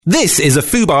This is a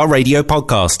Fubar Radio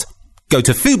podcast. Go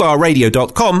to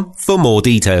fubarradio.com for more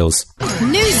details.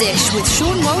 Newsish with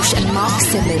Sean Walsh and Mark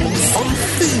Simmons On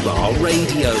Fubar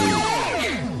Radio.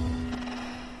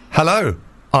 Hello,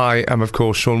 I am of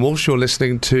course Sean Walsh. You're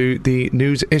listening to the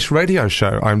News-ish radio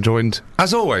show. I'm joined,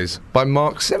 as always, by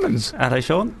Mark Simmons. Hello,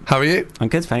 Sean. How are you? I'm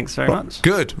good, thanks very much.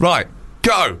 Good, right,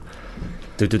 go!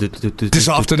 This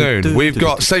afternoon, we've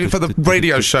got Save It for the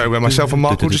Radio Show, where myself and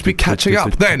Mark will just be catching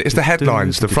up. Then it's the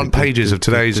headlines, the front pages of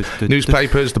today's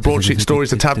newspapers, the broadsheet stories,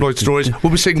 the tabloid stories.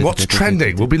 We'll be seeing what's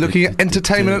trending. We'll be looking at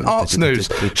entertainment and arts news,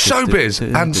 showbiz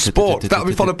and sport. That'll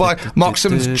be followed by Mark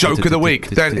Simmons' Joke of the Week.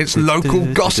 Then it's local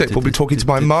gossip. We'll be talking to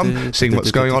my mum, seeing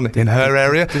what's going on in her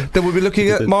area. Then we'll be looking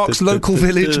at Mark's local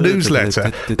village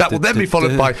newsletter. That will then be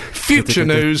followed by future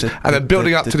news, and then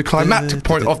building up to the climactic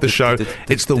point of the show,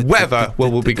 it's the weather.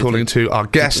 We'll be calling to our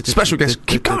guest, special guest,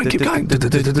 keep going,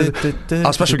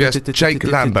 our special guest, Jake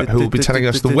Lambert, who will be telling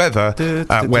us the weather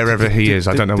wherever he is.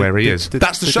 I don't know where he is.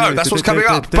 That's the show, that's what's coming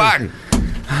up, bang!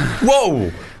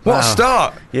 Whoa, what a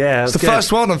start! Yeah, it's the good.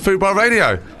 First one on Fubar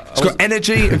Radio. It's got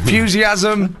energy,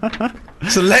 enthusiasm,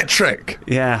 it's electric.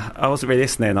 Yeah, I wasn't really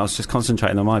listening, I was just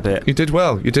concentrating on my bit. You did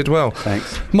well, you did well.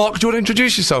 Thanks. Mark, do you want to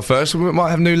introduce yourself first? We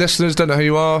might have new listeners, don't know who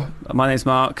you are. My name's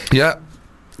Mark. Yeah.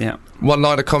 Yeah.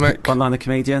 One-liner comic. One-liner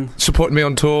comedian. Supporting me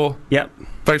on tour. Yep.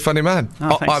 Very funny man.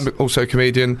 Oh, thanks. I'm also a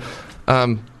comedian.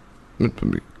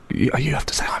 You have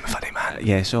to say I'm a funny man.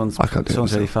 Yeah, Sean's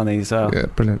really funny as well. Yeah,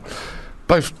 brilliant.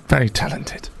 Both very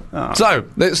talented. Oh. So,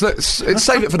 let's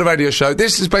save it for the radio show.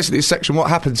 This is basically a section. What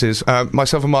happens is,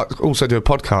 myself and Mark also do a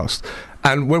podcast,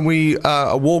 and when we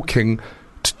are walking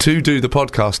to do the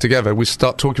podcast together, we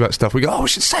start talking about stuff. We go, oh, we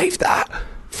should save that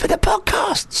for the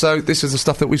podcast. So this is the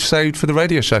stuff that we've saved for the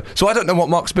radio show. So I don't know what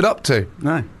Mark's been up to.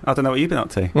 No, I don't know what you've been up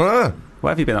to. What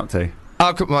have you been up to?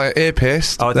 I've got my ear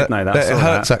pierced. Oh, I didn't know that. It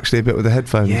hurts actually a bit with the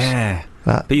headphones. Yeah.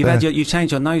 But you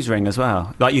changed your nose ring as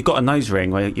well. Like, you got a nose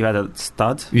ring where you had a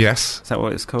stud. Yes. Is that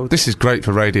what it's called? This is great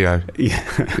for radio.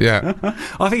 Yeah. Yeah.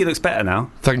 I think it looks better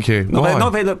now. Thank you. Not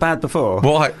that it looked bad before.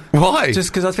 Why? Why?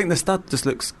 Just because I think the stud just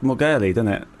looks more girly, doesn't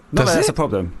it? Not Does that that's it? a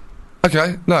problem.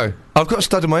 Okay, no. I've got a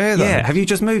stud in my ear, though. Yeah, have you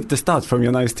just moved the stud from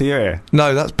your nose to your ear?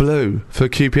 No, that's blue for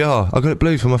QPR. I got it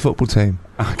blue for my football team.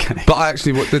 Okay. But I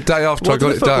actually, the day after I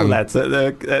got it done... lads at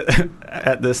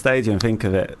the stadium think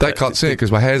of it? They can't see it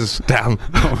because my hair's down.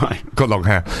 All right. Got long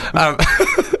hair.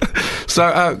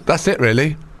 So, that's it,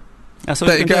 really. That's what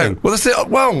There you been go. doing? Well, that's it.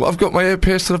 Well, I've got my ear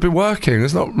pierced and I've been working.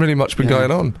 There's not really much been going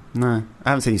on. No, I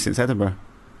haven't seen you since Edinburgh.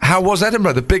 How was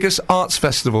Edinburgh? The biggest arts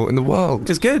festival in the world. It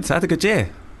was good. I had a good year.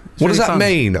 What does that fun.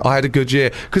 mean? I had a good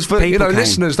year. Because for People came.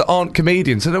 listeners that aren't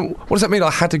comedians, what does that mean? I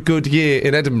had a good year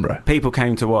in Edinburgh. People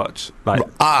came to watch. Like,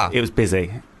 it was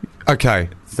busy. Okay,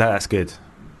 So that's good.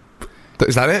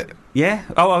 is that it? Yeah.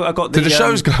 Oh, I got the. Did the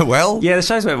shows go well? Yeah, the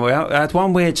shows went well. I had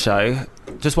one weird show,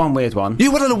 just one weird one.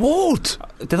 You won an award.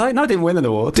 Did I? No, I didn't win an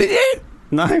award. Did you?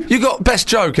 No. You got best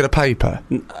joke in a paper.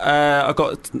 I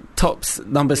got tops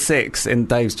number 6 in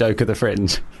Dave's Joke of the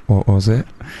Fringe. What was it?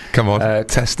 Come on,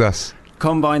 test us.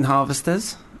 Combine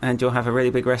harvesters, and you'll have a really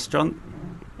big restaurant.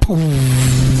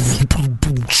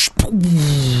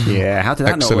 Yeah, how did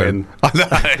that not win? I know,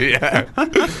 yeah.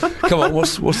 Come on,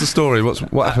 what's the story? What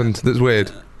happened that's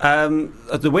weird?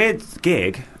 The weird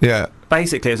gig. Yeah.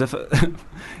 Basically, it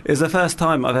was the first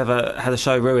time I've ever had a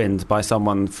show ruined by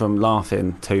someone from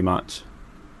laughing too much.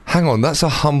 Hang on, that's a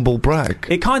humble brag.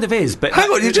 It kind of is, but hang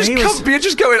on, you're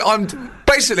just going.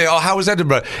 How was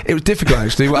Edinburgh? It was difficult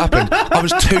actually. What happened? I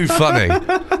was too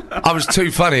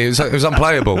funny. It was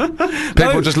unplayable.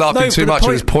 People just laughing too much.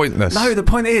 It was pointless. No, the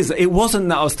point is, it wasn't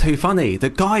that I was too funny. The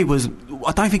guy was.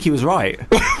 I don't think he was right.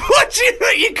 What do you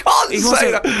mean? You can't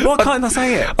say that. What can't I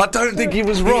say it? I don't think he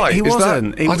was right. He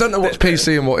wasn't. I don't know what's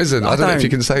PC and what isn't. I don't know if you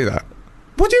can say that.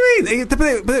 What do you mean?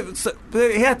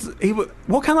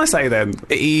 What can I say then?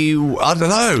 I don't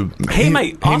know.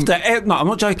 No, I'm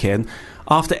not joking.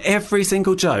 After every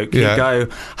single joke, he'd go,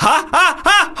 ha, ha,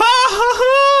 ha, ha,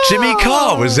 ha. Jimmy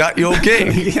Carr, was that your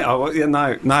gig?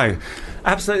 No.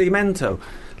 Absolutely mental.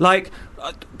 Like,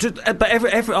 but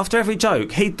after every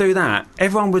joke, he'd do that.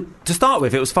 Everyone would, to start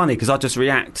with, it was funny because I'd just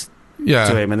react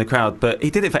to him in the crowd, but he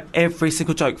did it for every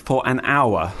single joke for an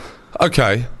hour.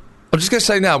 Okay. I'm just going to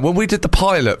say now, when we did the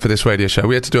pilot for this radio show,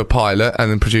 we had to do a pilot, and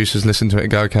then producers listened to it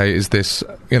and go, okay, is this,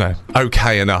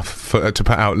 okay enough to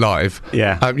put out live?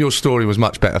 Yeah. Your story was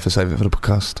much better for Save It for the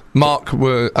Podcast. Mark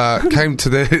came to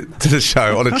the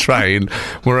show on a train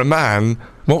where a man,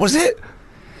 what was it?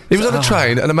 He was on a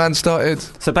train and a man started...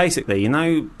 So basically, you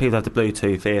know, people have the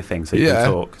Bluetooth ear thing so you can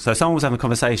talk. So someone was having a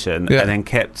conversation and then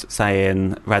kept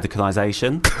saying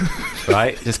radicalisation,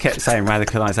 right? Just kept saying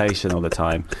radicalisation all the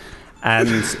time.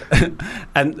 And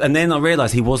then I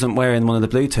realised he wasn't wearing one of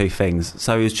the Bluetooth things,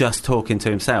 so he was just talking to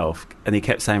himself and he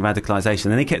kept saying radicalisation.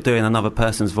 And then he kept doing another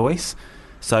person's voice.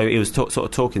 So he was sort of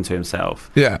talking to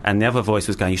himself. Yeah. And the other voice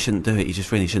was going, you shouldn't do it, you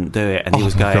just really shouldn't do it. And he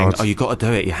was going, God. Oh, you've got to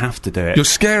do it, you have to do it. You're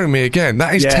scaring me again.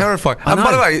 That is terrifying. And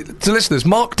by the way, to listeners,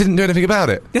 Mark didn't do anything about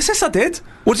it. Yes, I did.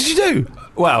 What did you do?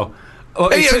 Well,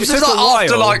 it was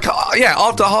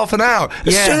after half an hour.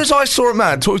 As soon as I saw a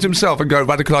man talk to himself and go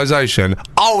radicalisation,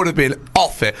 I would have been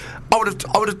off it. I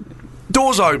would have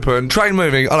doors open, train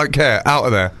moving, I don't care, out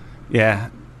of there.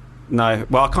 Yeah. No.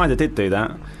 Well, I kind of did do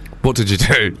that. What did you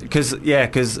do? Because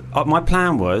my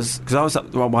plan was, because I was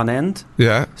at one end.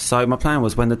 Yeah. So my plan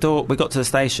was when we got to the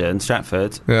station,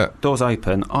 Stratford. Yeah. Doors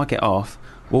open. I get off,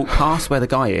 walk past where the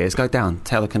guy is, go down,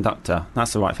 tell the conductor.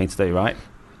 That's the right thing to do, right?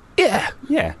 Yeah.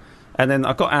 Yeah. And then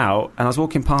I got out and I was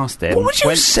walking past him. What would you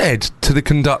have said to the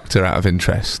conductor out of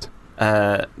interest?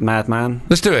 Madman.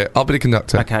 Let's do it. I'll be the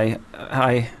conductor. Okay.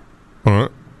 Hi. All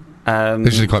right.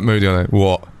 Usually quite moody, aren't they?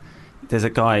 What? There's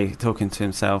a guy talking to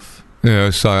himself.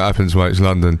 Yeah, so it happens when it's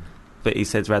London. But he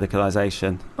said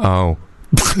radicalisation. Oh.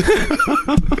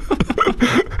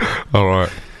 All right.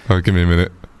 Oh, give me a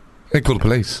minute. Hey, call the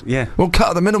police. Yeah. Well, cut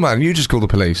out the middleman. You just call the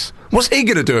police. What's he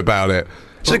going to do about it?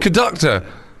 He's a conductor.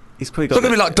 He's probably got... It's not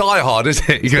going to be like Die Hard, is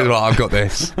it? He goes, right, I've got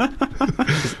this.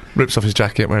 Rips off his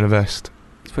jacket, wearing a vest.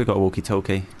 He's probably got a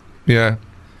walkie-talkie. Yeah.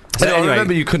 So anyway, I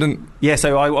remember you couldn't... Yeah,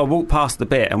 so I walked past the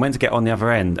bit and went to get on the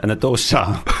other end, and the door's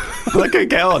shut. I couldn't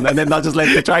get on, and then I just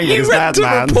left the train with his dad,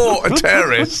 man. You went to report a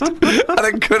terrorist, and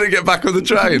then couldn't get back on the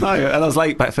train. No, and I was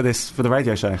late back for the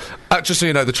radio show. Just so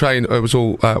you know, the train was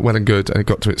all well and good, and it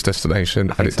got to its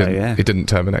destination, and it didn't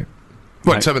terminate.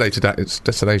 Well, it terminated at its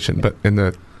destination, but in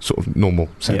the sort of normal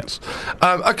sense.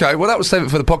 Yep. Okay, well, that was Save It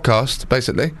for the podcast,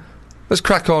 basically. Let's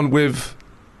crack on with...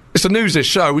 It's a news-ish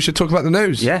show. We should talk about the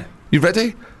news. Yeah. You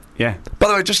ready? Yeah. By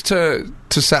the way, just to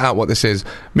set out what this is,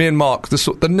 me and Mark,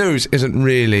 the news isn't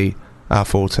really our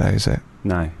forte, is it?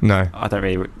 No. I don't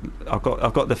really. I've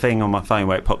got the thing on my phone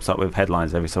where it pops up with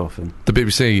headlines every so often. The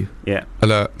BBC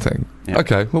alert thing. Yeah.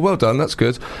 Okay, well done. That's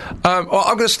good. I'm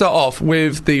going to start off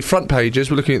with the front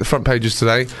pages. We're looking at the front pages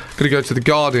today. Going to go to The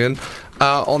Guardian.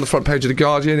 On the front page of The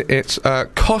Guardian, it's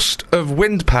cost of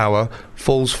wind power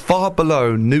falls far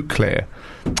below nuclear.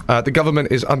 The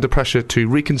government is under pressure to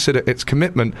reconsider its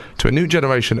commitment to a new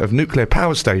generation of nuclear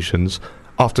power stations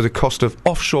after the cost of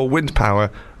offshore wind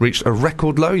power reached a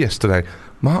record low yesterday.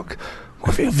 Mark,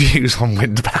 what are your views on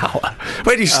wind power?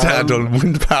 Where do you stand on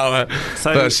wind power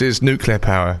versus nuclear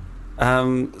power? Do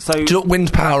you know what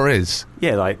wind power is?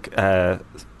 Yeah, like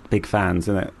big fans,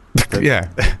 isn't it? Yeah.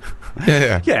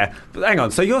 Yeah, but hang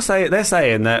on. So they're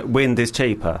saying that wind is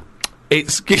cheaper?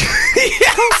 It's... Of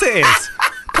course it is.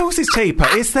 Of course it's cheaper.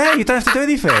 It's there. You don't have to do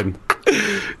anything.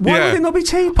 Why would it not be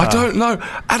cheaper? I don't know.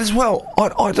 And as well,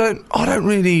 I don't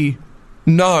really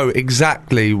know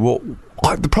exactly what...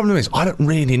 the problem is, I don't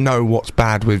really know what's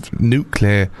bad with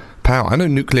nuclear power. I know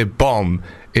nuclear bomb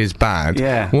is bad.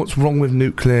 Yeah. What's wrong with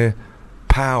nuclear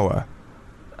power?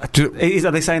 Are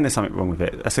they saying there's something wrong with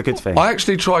it? That's a good thing. I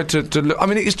actually tried to look. I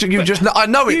mean, I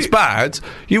know it's bad.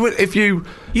 You would, if you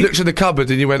looked at the cupboard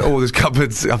and you went, "Oh, there's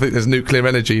cupboards. I think there's nuclear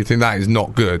energy." You think that is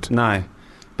not good. No,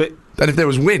 but and if there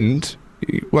was wind,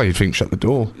 you'd think shut the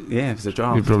door. Yeah, if there's a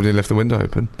draft, you'd probably left the window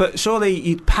open. But surely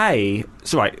you'd pay.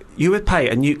 So right, you would pay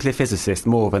a nuclear physicist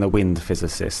more than a wind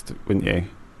physicist, wouldn't you?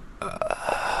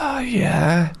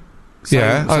 Yeah.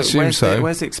 I assume so.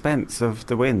 Where's the expense of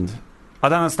the wind? I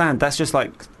don't understand. That's just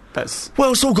like...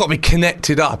 Well, it's all got to be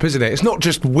connected up, isn't it? It's not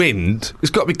just wind.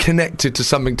 It's got to be connected to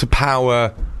something to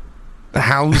power the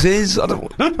houses. I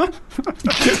don't...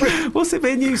 What's it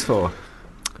being used for?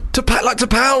 To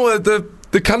power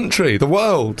the country, the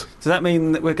world. Does that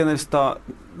mean that we're going to start...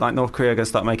 Like North Korea are going to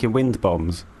start making wind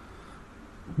bombs?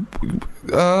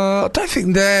 I don't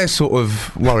think they're sort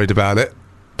of worried about it.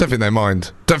 Don't think they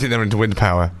mind. Don't think they're into wind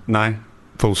power. No.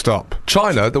 Full stop.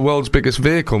 China, the world's biggest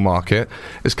vehicle market,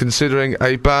 is considering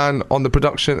a ban on the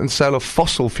production and sale of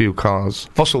fossil fuel cars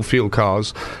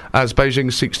as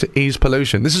Beijing seeks to ease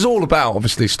pollution. This is all about,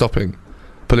 obviously, stopping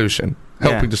pollution,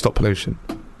 helping to stop pollution.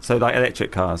 So, like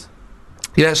electric cars?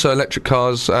 Yeah, so electric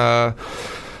cars... there'll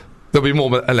be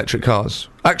more electric cars.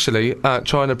 Actually,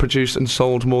 China produced and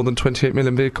sold more than 28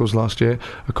 million vehicles last year,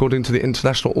 according to the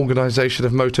International Organisation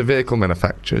of Motor Vehicle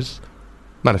Manufacturers.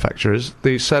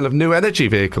 The sale of new energy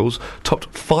vehicles topped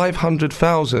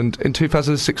 500,000 in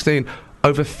 2016,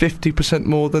 over 50%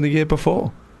 more than the year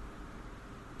before.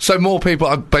 So more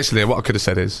people... basically, what I could have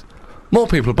said is, more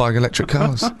people are buying electric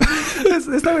cars.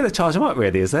 there's no way to charge them up,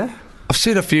 really, is there? I've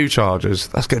seen a few chargers.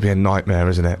 That's going to be a nightmare,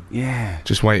 isn't it? Yeah.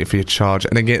 Just waiting for your charger,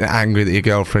 and then getting angry that your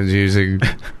girlfriend's using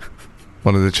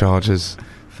one of the chargers.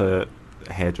 For a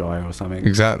hairdryer or something.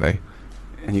 Exactly.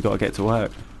 And you've got to get to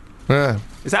work. Yeah.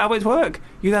 Is that how it works?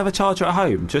 You'd have a charger at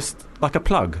home, just like a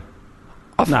plug?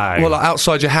 No. Well, like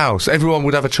outside your house, everyone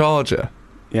would have a charger.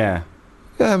 Yeah.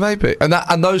 Yeah, maybe.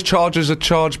 And those chargers are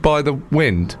charged by the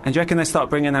wind. And do you reckon they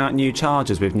start bringing out new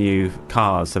chargers with new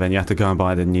cars, so then you have to go and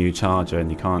buy the new charger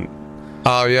and you can't...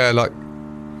 Oh, yeah, like...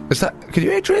 Can you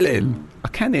hear drilling? I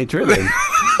can hear drilling.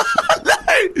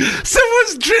 No!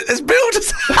 Someone's there's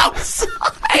builders outside!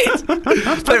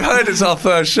 They've heard it's our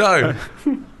first show.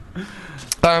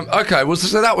 Okay, well,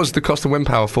 so that was the cost of wind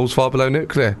power falls far below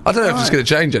nuclear. I don't know if it's going to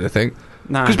change anything.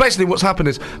 No. Because basically what's happened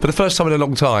is, for the first time in a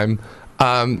long time...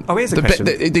 here's a question.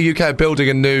 The UK are building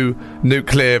a new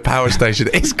nuclear power station.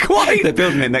 It's quite... They're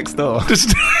building it next door.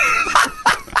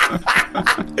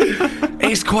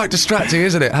 It's quite distracting,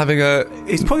 isn't it? Having a...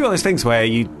 It's probably one of those things where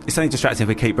it's only distracting if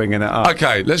we keep bringing it up.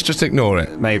 Okay, let's just ignore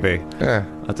it. Maybe. Yeah.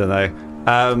 I don't know.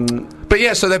 But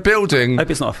yeah, so they're building... I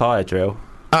hope it's not a fire drill.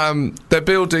 They're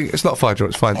building... It's not a fire drill,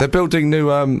 it's fine. They're building new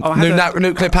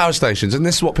nuclear power stations, and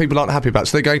this is what people aren't happy about.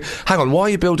 So they're going, hang on, why are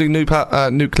you building new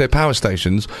nuclear power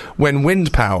stations when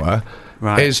wind power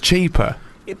is cheaper?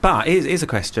 But here's a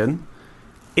question.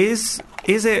 Is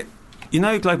it... You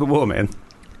know global warming?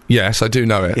 Yes, I do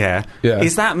know it. Yeah.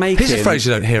 Is that making... Here's a phrase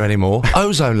you don't hear anymore.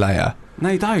 Ozone layer. No,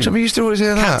 you don't. We used to always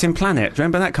hear that. Captain Planet. Do you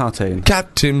remember that cartoon?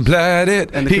 Captain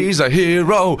Planet, he's a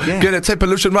hero. Yeah. Gonna take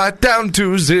pollution right down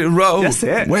to zero. That's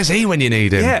it. Where's he when you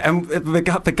need him? Yeah, and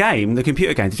the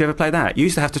computer game, did you ever play that? You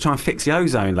used to have to try and fix the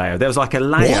ozone layer. There was like a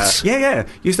layer. What? Yeah.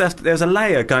 There was a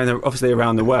layer going obviously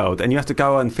around the world, and you have to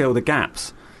go and fill the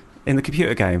gaps in the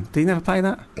computer game. Did you never play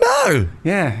that? No.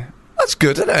 Yeah. That's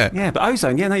good, isn't it? Yeah, but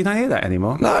ozone, no, you don't hear that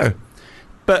anymore. No.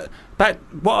 But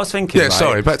what I was thinking, yeah,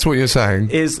 sorry, back to what you were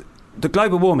saying. Is the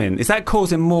global warming, is that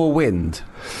causing more wind?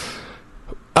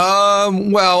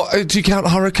 Well, do you count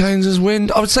hurricanes as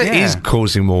wind? I would say it is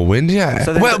causing more wind, yeah.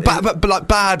 So but like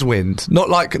bad wind, not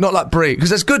like breeze, because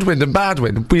there's good wind and bad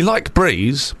wind. We like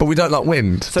breeze, but we don't like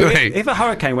wind. So if a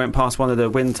hurricane went past one of the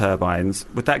wind turbines,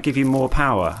 would that give you more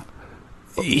power?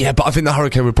 Yeah, but I think the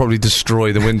hurricane would probably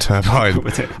destroy the wind turbine.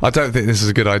 I don't think this is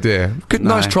a good idea.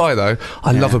 Nice try, though.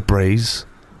 I love a breeze.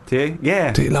 Do you?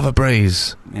 Yeah. Do you love a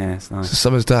breeze? Yeah, it's nice. It's a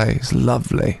summer's day. It's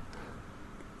lovely.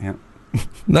 Yeah.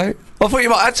 No? I thought you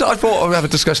might... I thought we'd have a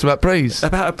discussion about breeze.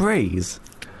 About a breeze?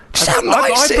 Just how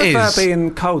nice it is. I prefer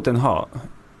being cold than hot.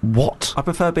 What? I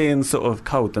prefer being sort of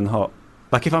cold than hot.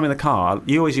 Like, if I'm in the car,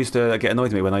 you always used to get annoyed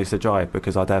with me when I used to drive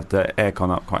because I'd have the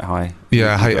aircon up quite high.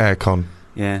 Yeah, I hate aircon.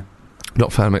 Yeah.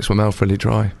 Not fan, makes my mouth really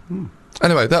dry.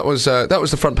 Anyway, that was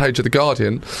the front page of The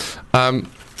Guardian. Don't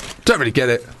really get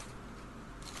it.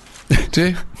 Do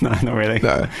you? No, not really.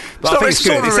 No. It's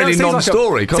sort of a really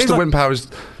non-story. Cost of wind power is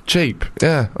cheap.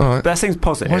 Yeah, all right. But that seems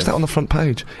positive. Why is that on the front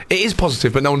page? It is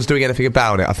positive, but no one's doing anything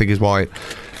about it, I think is why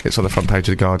it's on the front page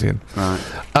of The Guardian.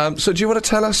 Right. So do you want to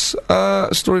tell us a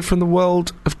story from the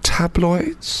world of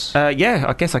tabloids? Yeah,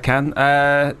 I guess I can.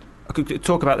 I could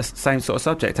talk about the same sort of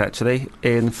subject, actually,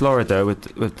 in Florida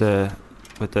with the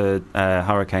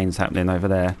hurricanes happening over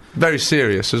there. Very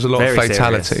serious. There's a lot of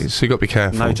fatalities, so you've got to be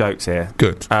careful. No jokes here.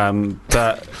 Good.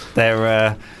 But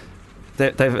they're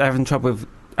having trouble with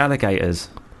alligators.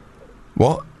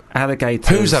 What? Alligators.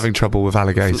 Who's having trouble with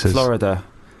alligators? Florida.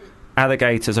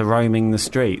 Alligators are roaming the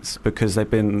streets because they've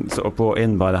been sort of brought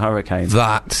in by the hurricane.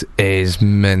 That is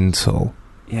mental.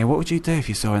 Yeah, what would you do if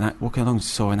you saw walking along and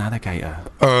saw an alligator?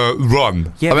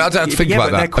 Run. Yeah, I mean, I don't have to think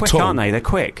about that they're quick, at all. aren't they? They're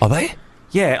quick. Are they?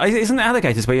 Yeah, isn't it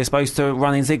alligators where you're supposed to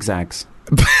run in zigzags?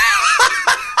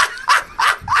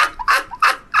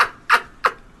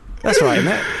 That's right,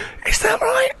 isn't it? Is that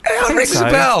right? It rings a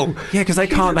bell. Yeah, because they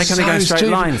can only go in straight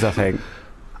lines, I think.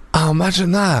 Oh,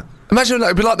 imagine that. Imagine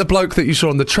it'd be like the bloke that you saw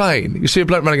on the train. You see a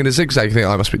bloke running in a zigzag, you think,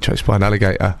 I must be chased by an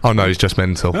alligator. Oh no, he's just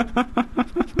mental.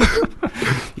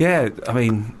 Yeah, I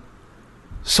mean...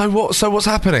 So what's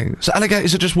happening? So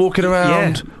alligators are just walking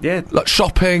around? Yeah. Like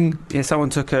shopping? Yeah, someone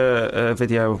took a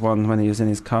video of one when he was in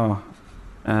his car.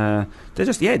 They're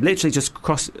just, literally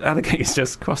alligators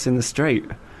just crossing the street.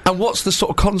 And what's the sort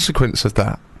of consequence of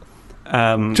that? Do you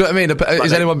know what I mean?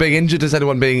 Is anyone being injured? Is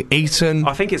anyone being eaten?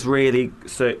 I think it's really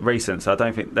recent, so I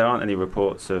don't think there aren't any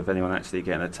reports of anyone actually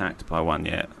getting attacked by one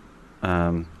yet.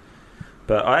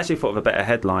 But I actually thought of a better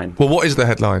headline. Well, what is the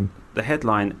headline? The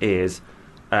headline is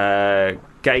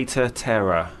Gator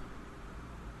Terror.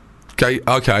 Okay,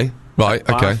 right,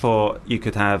 okay. I thought you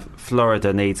could have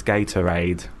Florida needs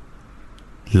Gatorade.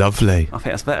 Lovely. I think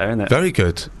that's better, isn't it? Very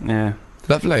good. Yeah.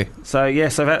 Lovely. So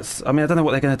that's. I mean, I don't know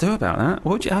what they're going to do about that.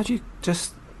 How do you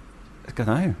just? I don't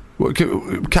know. Well,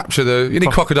 capture the. You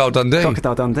need Crocodile Dundee.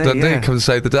 Crocodile Dundee. Dundee, come and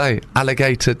save the day.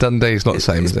 Alligator Dundee is not the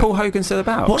same, is it? Is Paul Hogan still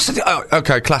about? What's the?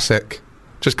 Okay, classic.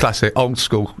 Just classic, old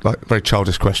school, like very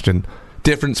childish question.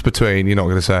 Difference between, you're not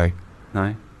going to say.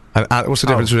 No. What's the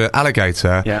difference between an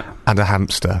alligator and a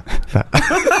hamster?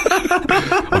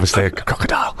 Obviously a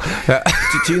crocodile.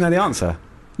 Do you know the answer?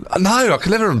 No, I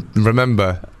can never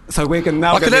remember. So we're going to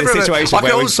now get in a situation I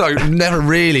can also never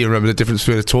really remember the difference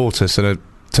between a tortoise and a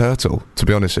turtle, to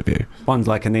be honest with you. One's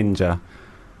like a ninja.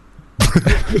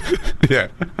 Yeah.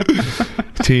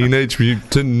 Teenage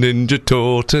Mutant Ninja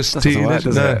Tortoise.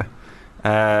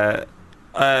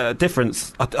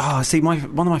 Difference. See, one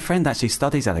of my friends actually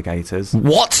studies alligators.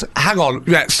 What? Hang on.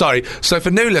 Yeah, sorry. So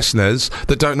for new listeners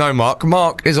that don't know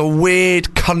Mark is a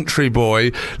weird country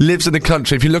boy, lives in the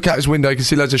country. If you look out his window, you can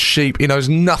see loads of sheep. He knows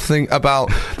nothing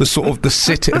about the sort of the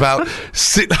city, like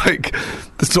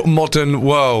the sort of modern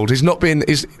world. He's not been,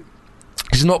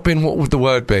 what would the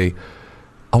word be?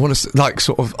 I want to, like,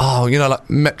 sort of, like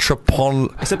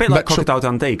Metropol. It's a bit like Crocodile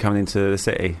Dundee coming into the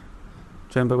city.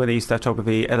 Do you remember when he used to have trouble with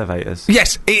the elevators?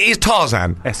 Yes, it is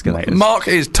Tarzan. Escalators. Mark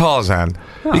is Tarzan.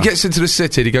 Oh. He gets into the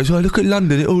city and he goes, look at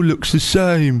London, it all looks the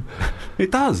same.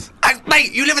 It does. And,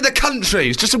 mate, you live in the country.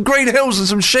 It's just some green hills and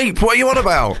some sheep. What are you on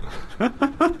about?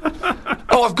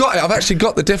 I've got it. I've actually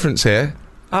got the difference here.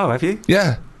 Oh, have you?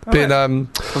 Yeah. Well,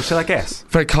 shall I guess?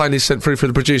 Very kindly sent through for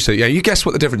the producer. Yeah, you guess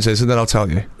what the difference is and then I'll tell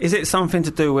you. Is it something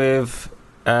to do with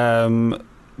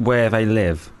where they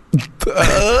live?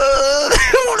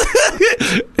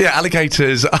 Yeah,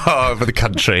 alligators are for the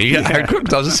country and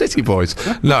crocodiles are city boys.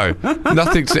 No,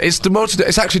 nothing.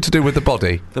 It's actually to do with the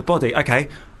body. The body, okay.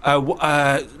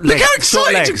 Legs. Look how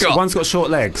excited you got. One's got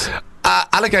short legs.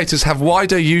 Alligators have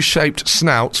wider U-shaped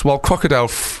snouts, while crocodile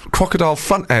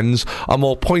front ends are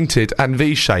more pointed and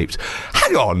V-shaped.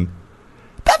 Hang on.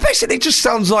 That basically just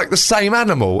sounds like the same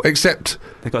animal, except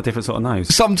they've got a different sort of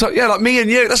nose. Sometimes, like me and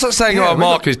you. That's not saying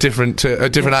Mark is different to a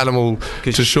different animal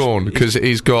to Sean because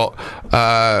he's got.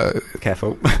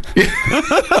 Careful.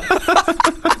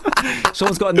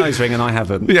 Sean's got a nose ring and I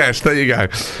haven't. Yes, there you go.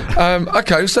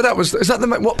 Okay, so is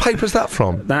that what paper is that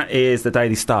from? That is the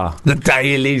Daily Star. The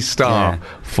Daily Star.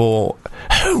 For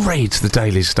who reads the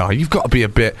Daily Star? You've got to be a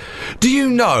bit. Do you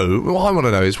know? What I want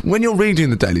to know is when you're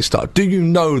reading the Daily Star, do you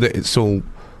know that it's all,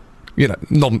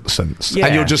 nonsense? Yeah.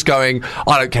 And you're just going,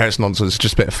 I don't care, it's nonsense, it's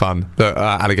just a bit of fun. The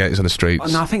alligators on the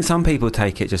streets. No, I think some people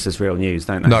take it just as real news,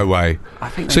 don't they? No way. I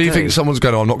think so. You think someone's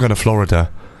going, I'm not going to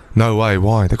Florida? No way.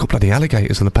 Why? They've got bloody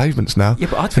alligators on the pavements now. Yeah,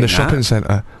 but I'd think in a shopping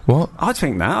centre. What? I'd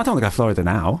think that. I don't want to go to Florida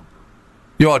now.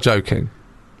 You are joking.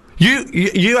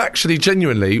 You actually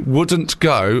genuinely wouldn't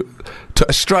go to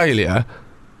Australia.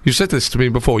 You said this to me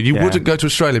before. You wouldn't go to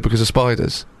Australia because of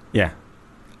spiders. Yeah.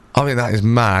 I mean, that is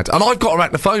mad. And I've got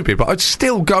arachnophobia, but I'd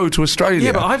still go to Australia.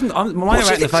 Yeah, but my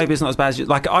arachnophobia is not as bad as you.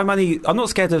 Like, I'm not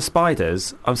scared of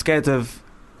spiders. I'm scared of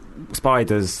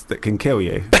spiders that can kill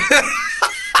you.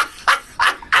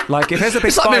 Like, if there's a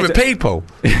big spider... It's like me with people.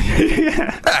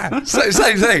 Yeah.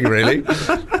 Same thing, really.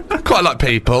 Quite like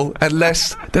people,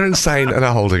 unless they're insane and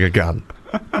are holding a gun.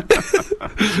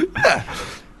 Yeah.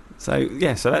 So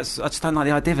that's... I just don't like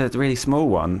the idea of a really small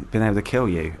one being able to kill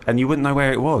you. And you wouldn't know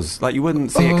where it was. Like, you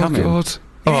wouldn't see it coming. Oh, God.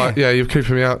 Yeah. All right, yeah, you're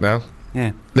creeping me out now.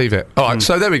 Yeah. Leave it. All right,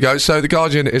 so there we go. So The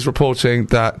Guardian is reporting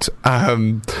that,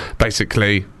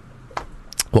 basically...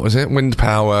 What was it? Wind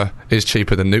power is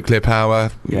cheaper than nuclear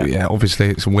power. Yeah, obviously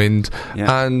it's wind.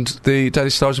 Yeah. And the Daily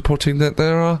Star is reporting that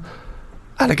there are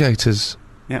alligators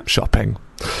shopping.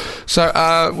 So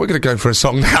we're going to go for a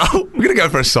song now. We're going to go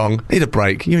for a song. Need a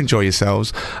break. You enjoy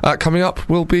yourselves. Coming up,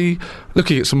 we'll be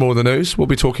looking at some more of the news. We'll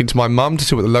be talking to my mum to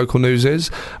see what the local news is.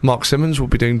 Mark Simmons will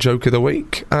be doing Joke of the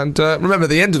Week. And remember, at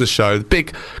the end of the show, the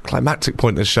big climactic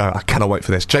point of the show, I cannot wait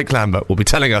for this, Jake Lambert will be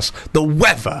telling us the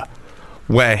weather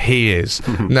where he is.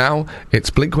 Now, it's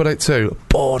Blink-182,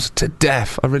 Bored to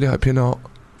Death. I really hope you're not.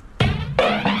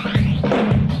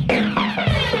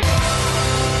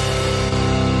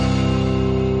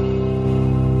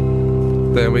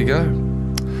 There we go.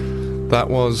 That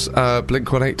was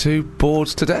Blink-182, Bored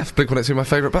to Death. Blink-182, my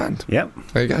favourite band. Yep.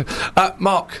 There you go.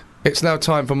 Mark, it's now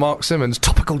time for Mark Simmons'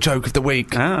 Topical Joke of the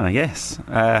Week. Ah, yes.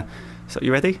 So,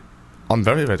 you ready? I'm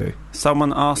very ready.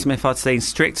 Someone asked me if I'd seen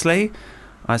Strictly.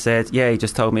 I said, yeah, he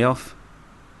just told me off.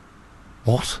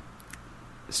 What?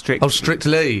 Strictly. Oh,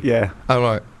 Strictly. Yeah. Oh,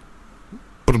 right.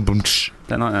 Don't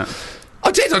like that.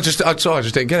 I did. I just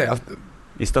didn't get it.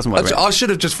 It doesn't work. I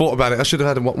should have just thought about it. I should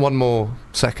have had one more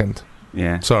second.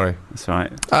 Yeah. Sorry. That's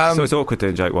right. So it's awkward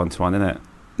doing joke one-to-one, isn't it?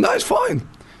 No, it's fine.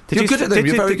 You're good at them.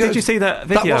 You're very good. Did you see that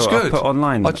video I put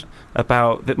online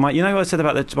about you know what I said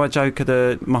about my joke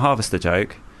of my harvester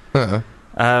joke?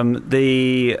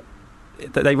 They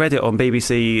read it on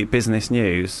BBC Business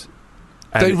News.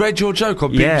 They read your joke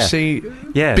on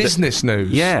BBC Business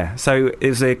News? Yeah. So it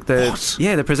was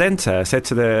the presenter said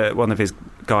to one of his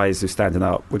guys who's standing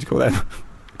up, what do you call them?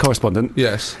 Correspondent.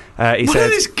 Yes. He said,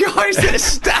 these guys that are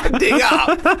standing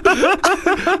up?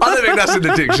 I don't think that's in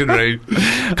the dictionary.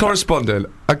 Correspondent.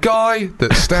 A guy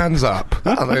that stands up.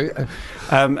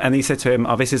 And he said to him,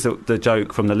 this is the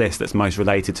joke from the list that's most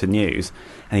related to news.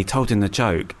 And he told him the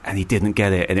joke, and he didn't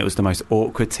get it, and it was the most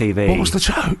awkward TV. What was the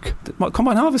joke?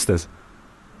 Combine harvesters.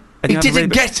 And he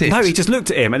didn't get it? No, he just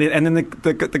looked at him, and then the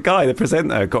guy, the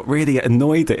presenter, got really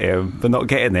annoyed at him for not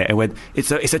getting it, and went, "It's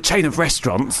a chain of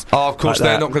restaurants." Oh, of course,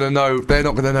 they're not going to know. They're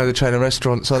not going to know the chain of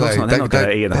restaurants, are they? They're not going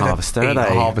to eat in a harvester, are they?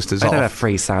 Harvesters they don't have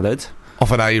free salad off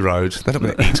an A road. They're not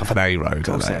going to eat off an A road, of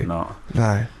course they're not.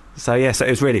 No. So it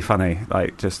was really funny,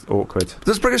 like just awkward.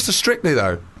 Does bring us to Strictly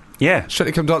though. Yeah,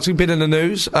 Strictly Come Dancing, been in the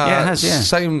news. It has. Yeah.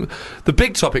 The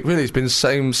big topic really has been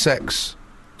same-sex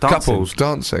couples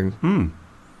dancing.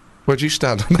 Where do you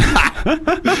stand on that?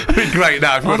 It'd be great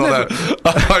now if we went on a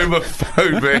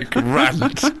homophobic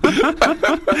rant.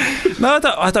 No,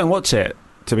 I don't watch it,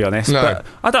 to be honest. No.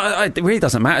 But it really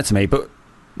doesn't matter to me. But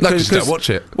no, because you don't watch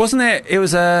it. Wasn't it? It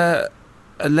was a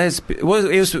lesbian. It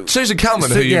was Susan Calman,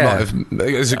 who you might have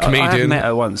as a comedian. I met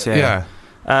her once. Yeah.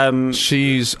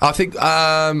 She's. I think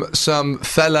some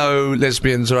fellow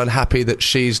lesbians are unhappy that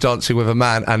she's dancing with a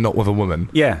man and not with a woman.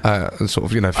 Yeah, and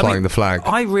sort of flying the flag.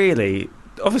 I really.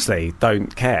 Obviously,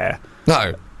 don't care.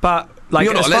 No, but like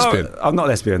you're not a lesbian. I'm not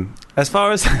lesbian. As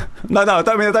far as no, I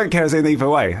don't mean I don't care as in either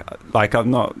way. Like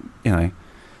I'm not,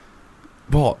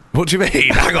 What? What do you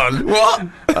mean? Hang on. What?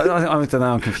 I don't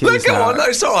know. I'm confused. No, go on. No,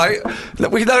 it's all right.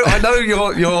 Look, I know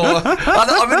you're.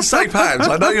 I'm in safe hands.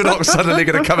 I know you're not suddenly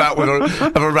going to come out with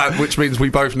a rant, which means we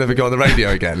both never go on the radio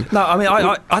again. No, I mean,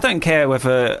 I don't care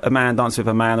whether a man dances with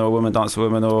a man or a woman dances with a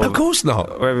woman or. Of course not.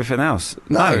 Or everything else.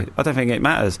 No, I don't think it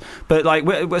matters. But like,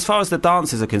 as far as the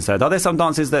dances are concerned, are there some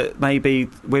dances that maybe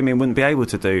women wouldn't be able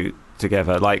to do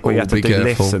together, like where you have to do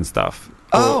lifts and stuff?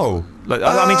 I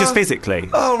mean, just physically.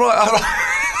 Oh, right.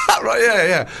 Right,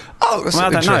 yeah. Oh, that's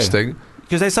interesting.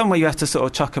 Because there's some where you have to sort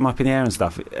of chuck them up in the air and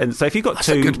stuff. And so if you've got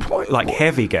two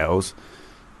heavy girls,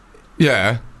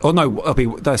 yeah. Or no,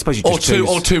 I suppose you just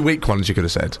or two weak ones. You could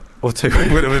have said, or two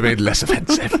would have been less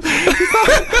offensive.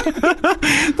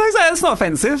 That's not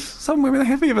offensive. Some women are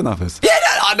heavier than others. Yeah,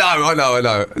 I know. No, I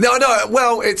know.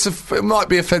 Well, it might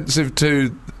be offensive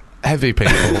to heavy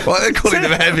people. Well, they're calling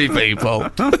them heavy people.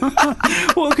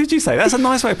 What could you say? That's a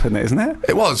nice way of putting it, isn't it?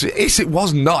 It was. It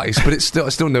was nice, but I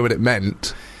still knew what it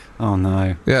meant. Oh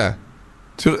no. Yeah.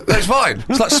 That's fine.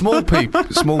 It's like small people.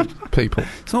 Small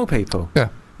people. Yeah.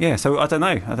 Yeah. So I don't know.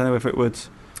 I don't know if it would.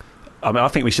 I mean, I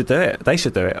think we should do it. They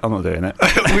should do it. I'm not doing it.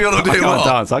 We ought to do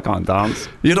what? I can't dance.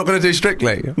 You're not going to do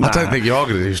Strictly? Nah. I don't think you are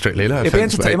going to do Strictly. No, it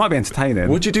might be entertaining.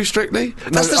 Would you do Strictly?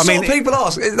 That's the sort of people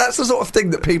ask. That's the sort of thing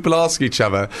that people ask each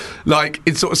other, like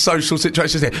in sort of social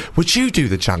situations. Would you do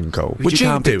the jungle? Would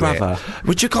you do it?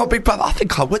 Would you can't Big Brother? I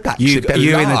think I would. You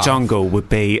in the jungle would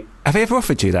be. Have they ever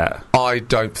offered you that? I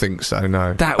don't think so.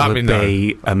 No. That would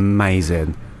be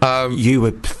amazing. You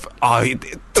would,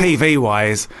 TV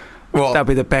wise. What? That'd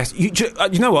be the best. You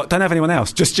know what? Don't have anyone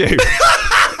else. Just you. It'd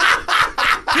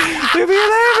be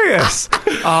hilarious.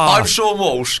 I'm Sean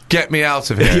Walsh. Get me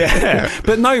out of here. Yeah.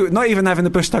 But no, not even having the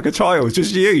Bush Tucker trials.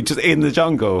 Just you, just in the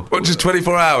jungle. What, just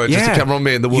 24 hours, just a camera on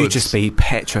me in the woods. You'd just be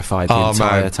petrified the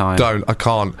entire time. Don't. I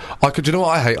can't. Do you know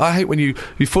what I hate? I hate when you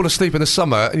fall asleep in the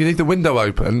summer and you leave the window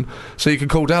open so you can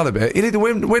cool down a bit. You leave the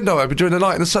window open during the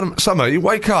night in the summer. You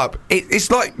wake up.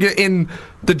 It's like you're in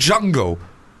the jungle.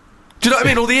 Do you know what I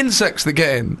mean? All the insects that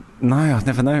get in. No, I've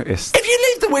never noticed. If you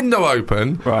leave the window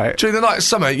open during the night of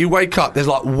summer, you wake up, there's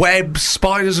like webs,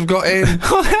 spiders have got in.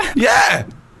 Yeah.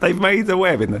 They've made the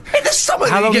web in the summer.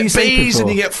 You get bees and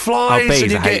you get flies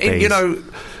and you get,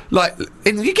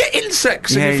 you get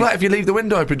insects in your flat if you leave the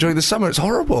window open during the summer. It's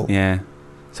horrible. Yeah.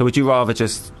 So would you rather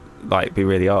just, be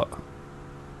really hot?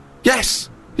 Yes.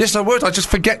 Yes, I would. I just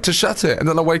forget to shut it, and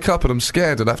then I wake up and I'm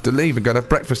scared and I have to leave and go and have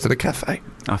breakfast at a cafe.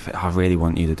 I really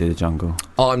want you to do the jungle.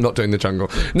 I'm not doing the jungle.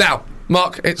 Now,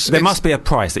 Mark, there must be a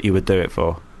price that you would do it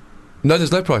for. No,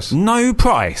 there's no price. No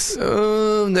price?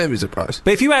 There is a price.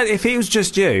 But if it was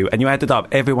just you and you added up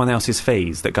everyone else's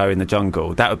fees that go in the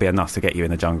jungle, that would be enough to get you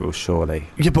in the jungle, surely.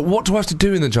 Yeah, but what do I have to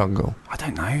do in the jungle? I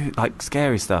don't know, like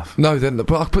scary stuff. No, then, the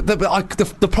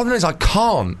problem is I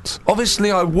can't.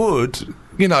 Obviously I would,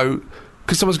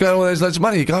 because someone's going, oh, there's loads of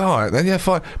money. You go, all right, then, yeah,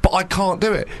 fine. But I can't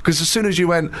do it, because as soon as you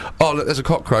went, oh, look, there's a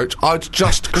cockroach, I'd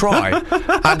just cry.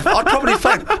 And I'd probably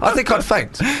faint. I think I'd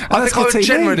faint. I think I would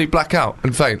generally black out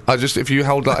and faint. If you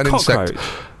held like an insect.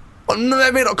 Well,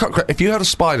 no, maybe not cockroach. If you held a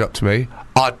spider up to me,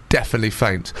 I'd definitely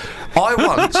faint. I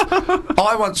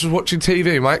once was watching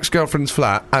TV in my ex-girlfriend's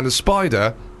flat, and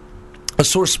I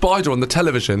saw a spider on the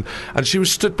television, and she was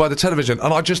stood by the television,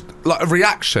 and I just, like a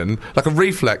reaction, like a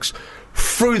reflex,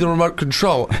 threw the remote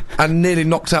control and nearly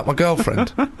knocked out my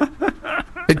girlfriend.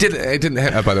 It didn't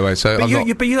hit her, by the way, so but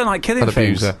you don't like killing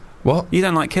things. What? You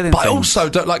don't like killing things. But I also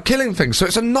don't like killing things, so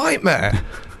it's a nightmare.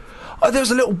 There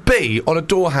was a little bee on a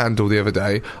door handle the other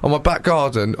day on my back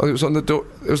garden. It was on the door.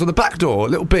 It was on the back door. A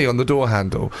little bee on the door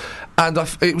handle, and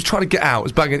it was trying to get out. It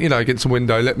was banging, against the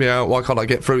window. Let me out! Why can't I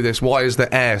get through this? Why has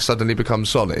the air suddenly become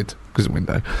solid? Because of the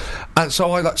window. And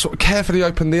so I sort of carefully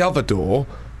opened the other door.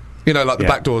 The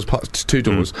back door's two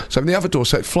doors. So in the other door,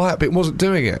 so it fly up. It wasn't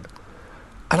doing it,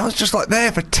 and I was just like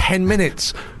there for 10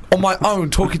 minutes on my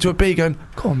own, talking to a bee, going,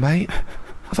 "Come on, mate,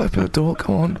 I've opened the door.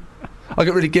 Come on." I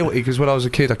get really guilty because when I was a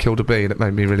kid I killed a bee and it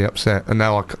made me really upset, and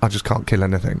now I just can't kill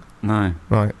anything. No.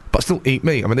 Right. But I still eat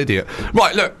meat. I'm an idiot.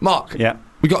 Right, look, Mark. Yeah.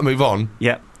 We got to move on.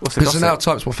 Yeah. What's the gossip? So now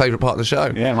time's my favourite part of the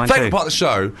show. Yeah, mine Favourite part of the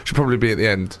show should probably be at the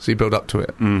end, so you build up to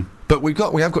it. But we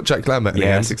have got Jake Lambert at the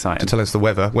end. That's exciting. To tell us the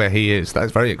weather, where he is.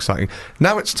 That's very exciting.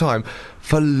 Now it's time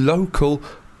for local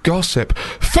gossip.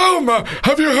 Thelma,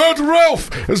 have you heard Ralph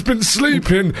has been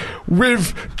sleeping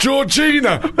with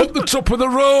Georgina up the top of the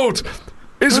road?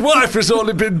 His wife has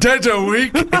only been dead a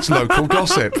week. It's local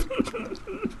gossip.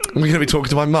 We're going to be talking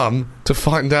to my mum to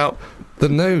find out the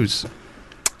news.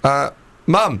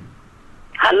 Mum.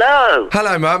 Hello.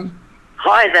 Hello, Mum.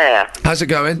 Hi there. How's it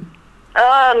going?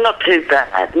 Not too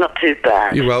bad. Not too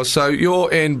bad. You well? So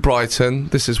you're in Brighton.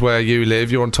 This is where you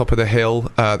live. You're on top of the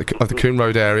hill of the Coombe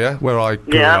Road area where I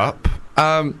grew up.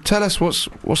 Tell us what's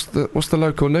the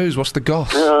local news? What's the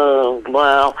goss? Oh,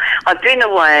 well, I've been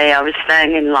away. I was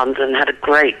staying in London, had a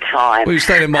great time. Well, you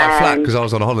stayed in my flat because I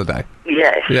was on a holiday.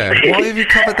 Yes. Yeah. Why have you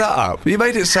covered that up? You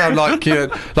made it sound like you're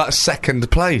like a second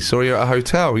place or you're at a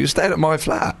hotel. You're staying at my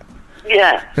flat.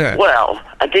 Yeah. Well,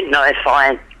 I didn't know if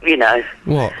I,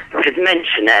 what? could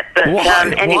mention it, but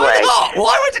anyway. Why not?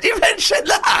 Why did you mention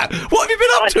that? What have you been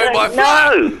up to in my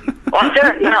flat? I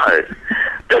don't know.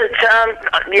 But,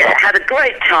 had a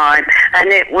great time, and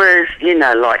it was,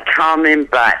 like coming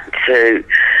back to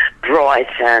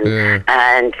Brighton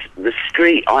and the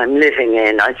street I'm living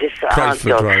in. I just thought,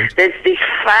 there's this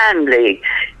family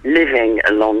living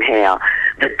along here,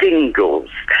 the Dingles.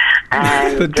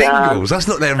 And, the Dingles? That's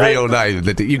not their real name.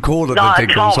 You call them the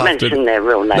Dingles. I can't mention their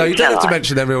real name. No, you don't have to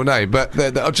mention their real name, but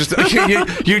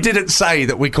you didn't say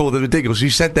that we call them the Dingles. You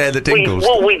said they're the Dingles.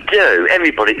 We do.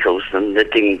 Everybody calls them the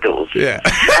Dingles. Yeah.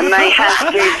 And they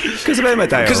have this... Because of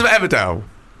Emmerdale. Because of Emmerdale.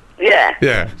 Yeah.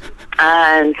 Yeah.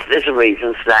 And there's a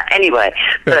reason for that. Anyway.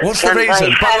 But, what's the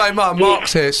reason? By the way,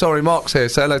 Mark's here. Sorry, Mark's here.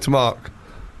 Say hello to Mark.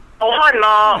 Oh, hi,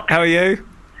 Mark. How are you?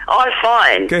 I'm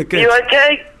fine. Good. You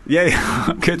okay?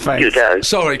 Yeah, good, thanks. You go.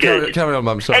 Sorry, carry on,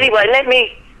 Mum. Sorry. Anyway, let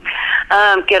me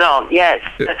get on. Yes.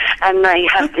 And they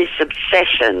have this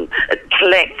obsession of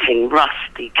collecting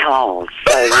rusty cars.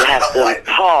 So you have them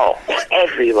parked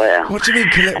everywhere. What do you mean?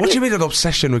 What do you mean an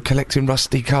obsession with collecting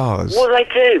rusty cars? Well, they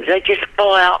do. They just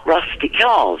buy up rusty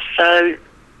cars. So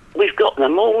we've got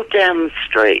them all down the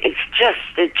street. It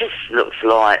just looks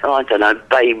like, I don't know,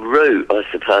 Beirut, I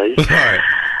suppose. Right.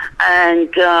 And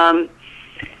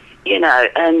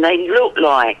and they look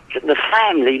like, the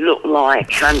family look like,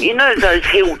 those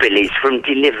hillbillies from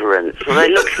Deliverance. Well, they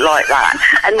look like that.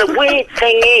 And the weird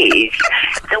thing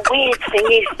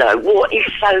is, though, what is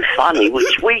so funny,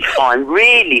 which we find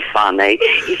really funny,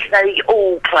 is they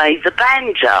all play the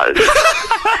banjo.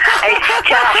 It's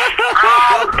just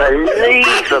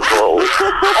unbelievable.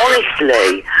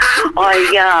 Honestly,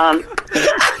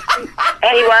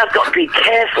 anyway, I've got to be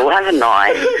careful, haven't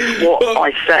I? What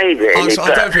I say, really.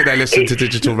 I don't think they listen to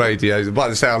digital radio, by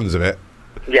the sounds of it.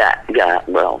 Yeah,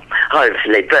 well,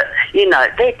 hopefully. But,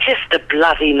 they're just a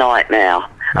bloody nightmare.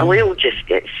 And we all just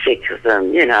get sick of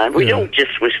them, We all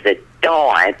just wish they'd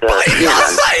die, but, you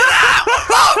can't say that!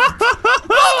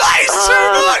 Mum, that is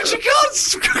too much! You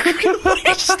can't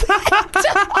wish that!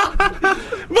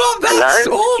 Mum, that's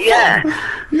awful!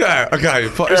 Yeah, okay.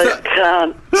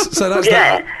 So that's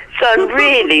that. So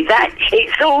really,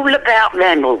 it's all about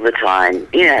them all the time.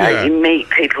 You meet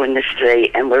people in the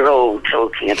street and we're all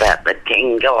talking about the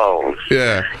Dingles.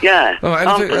 Yeah. Yeah. Oh,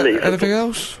 anything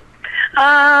else?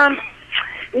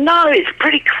 No, it's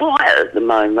pretty quiet at the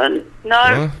moment.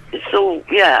 No, it's all,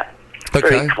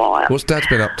 pretty quiet. What's Dad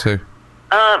been up to?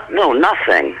 Well,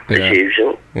 nothing, as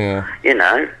usual. Yeah. You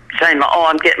know, saying like,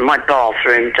 I'm getting my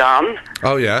bathroom done.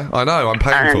 Oh, yeah, I know, I'm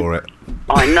paying for it.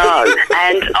 I know.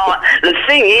 And the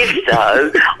thing is,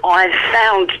 though, I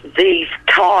found these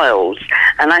tiles,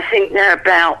 and I think they're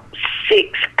about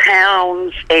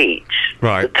 £6 each.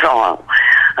 Right. The tile.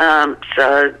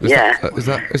 So,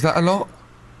 Is that a lot?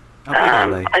 How big are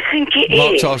they? I think it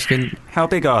Mark's is. asking... How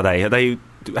big are they? Are they...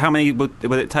 How many would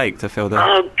it take to fill the...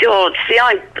 Oh, God. See,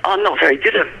 I'm not very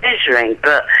good at measuring,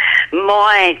 but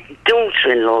my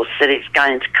daughter-in-law said it's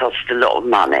going to cost a lot of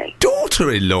money.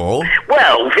 Daughter-in-law?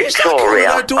 Well, Victoria.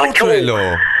 Is that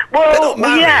daughter-in-law? Well, they're not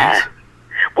married. Yeah.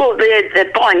 Well,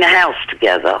 they're buying a house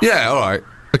together. Yeah, all right.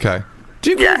 Okay. Do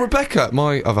you call Rebecca,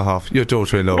 my other half, your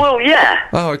daughter-in-law? Well, yeah.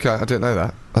 Oh, okay. I didn't know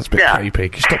that. That's a bit creepy.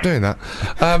 Can you stop doing that?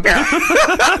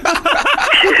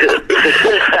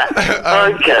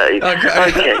 Okay.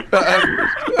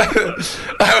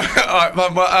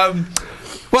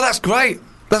 Well, that's great.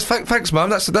 Thanks, Mum.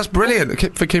 That's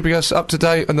brilliant for keeping us up to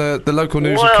date on the local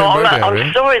news of King Road area.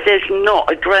 I'm sorry there's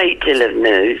not a great deal of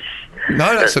news.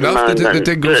 No, that's enough. The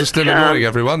Dingles are still annoying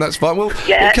everyone. That's fine. We'll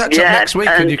catch up next week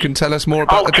and you can tell us more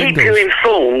about the Dingles. I'll keep you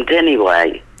informed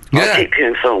anyway. I'll keep you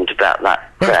informed about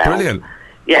that. That's brilliant.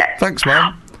 Yeah. Thanks,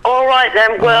 Mum. All right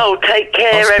then. Well, take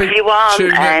care, everyone. I'll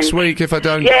speak to you next week if I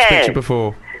don't speak to you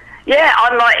before. Yeah,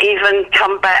 I might even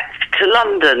come back to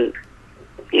London,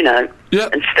 you know,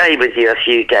 and stay with you a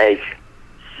few days.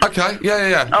 Okay,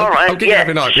 yeah. All right, I'll give you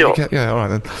every night. Sure. Yeah, all right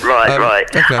then. Right.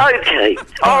 Okay.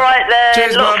 All right then.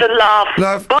 Cheers, Lots Mum. of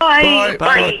love.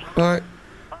 Bye.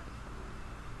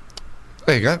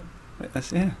 There you go.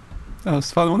 That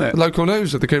was fun, wasn't it? Local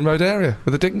news of the King Road area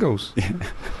with the Dingles. Yeah.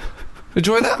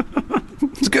 Enjoy that?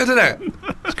 It's good, isn't it?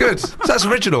 It's good. That's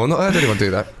original. I've not heard anyone do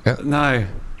that. Yeah. No.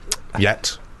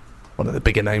 Yet. One of the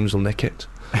bigger names will nick it.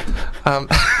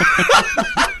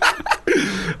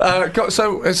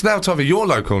 So it's now time for your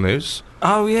local news.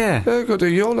 Oh, yeah. Yeah, you've got to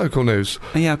do your local news.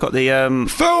 Yeah, I've got the,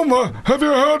 Thelma, have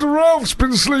you heard Ralph's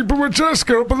been sleeping with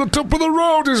Jessica up at the top of the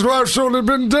road? His wife's only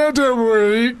been dead a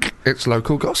week. It's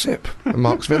local gossip at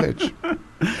Mark's Village. So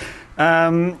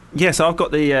I've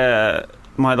got the,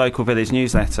 my local village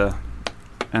newsletter,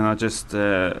 and I just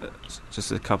a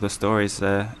couple of stories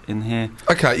in here.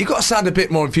 Okay, you've got to sound a bit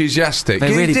more enthusiastic.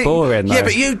 They're really boring, though. Yeah,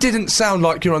 but you didn't sound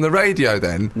like you're on the radio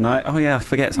then. No, oh yeah, I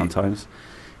forget sometimes.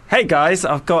 Hey guys,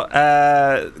 I've got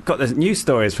the news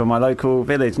stories from my local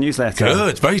village newsletter.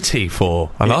 Good, very T4.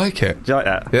 I like it. Do you like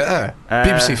that? Yeah,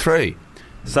 BBC 3.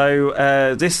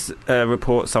 So this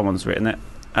report, someone's written it.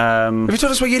 Have you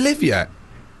told us where you live yet?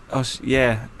 Oh,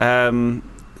 yeah. I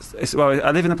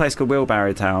live in a place called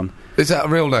Wheelbarrow Town. Is that a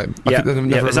real name? Yeah,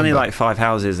 there's only like 5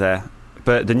 houses there.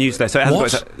 But the newsletter... So it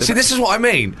hasn't got... See, this is what I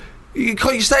mean. You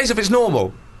say as if it's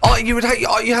normal. You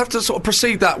have to sort of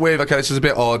precede that with, okay, this is a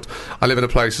bit odd. I live in a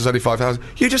place, there's only 5 houses.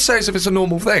 You just say as if it's a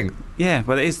normal thing. Yeah,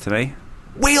 well, it is to me.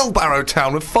 Wheelbarrow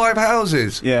Town with 5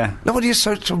 houses. Yeah. Nobody is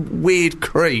such a weird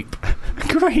creep.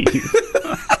 Creep?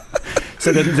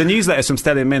 So the newsletter's from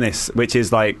Stelling Minnis, which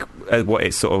is like what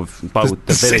it's sort of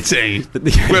the city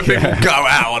where people go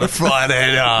out on a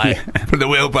Friday night from the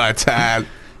Wheelbarrow Town.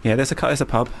 Yeah, there's a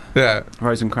pub. Yeah,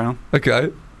 Rose and Crown.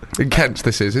 Okay, in Kent.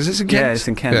 Is this in Kent? Yeah, it's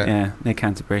in Kent. Yeah, near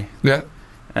Canterbury. Yeah.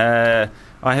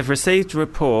 I have received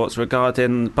reports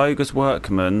regarding bogus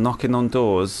workmen knocking on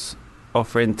doors,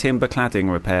 offering timber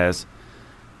cladding repairs.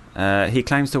 He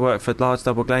claims to work for a large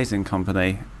double glazing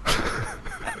company.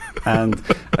 And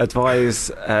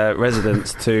advise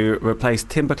residents to replace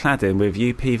timber cladding with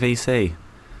UPVC.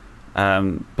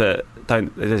 But it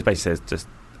basically says just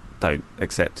don't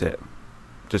accept it.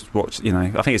 Just watch,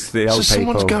 I think it's the old people. So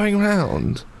someone's going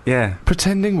round? Yeah.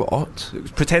 Pretending what?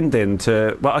 Pretending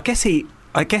to... Well, I guess he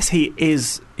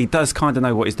does kind of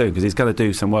know what he's doing, because he's going to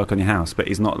do some work on your house, but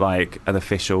he's not like an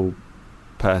official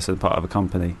person, part of a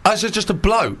company. Oh, so just a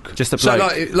bloke? Just a bloke.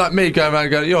 So like me going around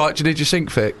and going, you all right, do you need your sink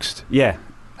fixed? Yeah.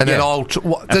 And then I'll...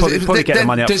 probably get the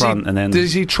money up front and then...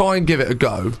 Does he try and give it a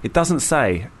go? It doesn't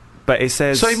say, but it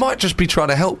says... So he might just be trying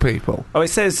to help people. Oh, it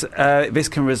says this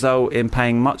can result in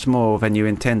paying much more than you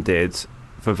intended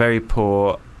for very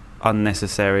poor,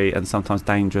 unnecessary and sometimes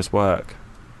dangerous work.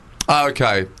 Oh,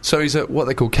 okay. So he's what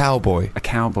they call cowboy. A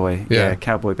cowboy, yeah,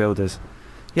 cowboy builders.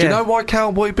 Yeah. Do you know why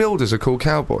cowboy builders are called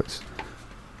cowboys?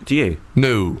 Do you?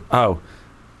 No. Oh.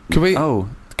 Can we... Oh.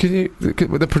 Can you...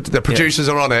 The producers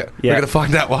are on it. Yeah. We're going to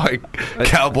find out why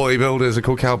cowboy builders are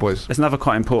called cowboys. There's another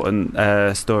quite important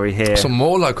story here. Some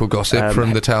more local gossip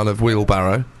from the town of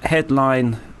Wheelbarrow.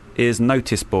 Headline is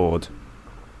notice board.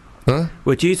 Huh?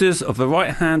 Would users of the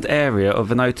right-hand area of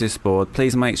the notice board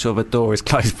please make sure the door is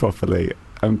closed properly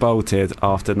and bolted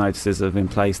after notices have been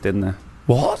placed in there.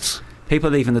 What? People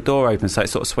are leaving the door open, so it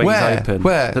sort of swings open.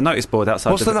 Where? The notice board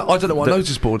outside. I don't know what a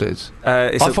notice board is.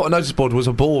 I thought a notice board was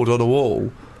a board on a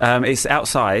wall. It's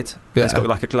outside. Yeah. It's got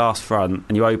like a glass front,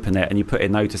 and you open it and you put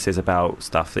in notices about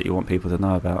stuff that you want people to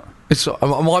know about.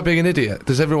 Am I being an idiot?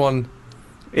 Does everyone...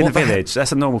 In a village,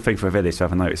 that's a normal thing for a village to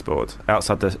have a notice board.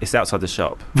 It's outside the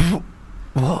shop.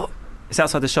 What? It's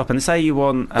outside the shop, and say you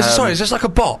want... Sorry, is this like a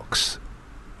box?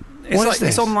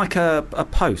 It's on like a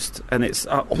post, and it's...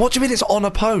 what do you mean it's on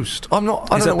a post? I don't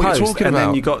know what you're talking about. And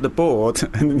then you got the board,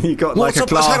 and then you got like a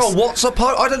glass... Hang on, what's a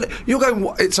post? You're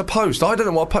going, it's a post. I don't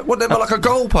know what a post... What, like a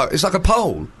goal post? It's like a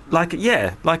pole? Like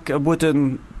a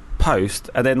wooden post,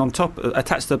 and then on top,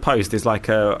 attached to the post is like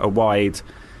a wide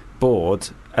board,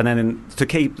 and then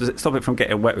to stop it from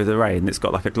getting wet with the rain, it's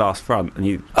got like a glass front, and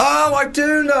you... Oh, I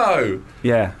do know!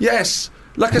 Yeah. Yes.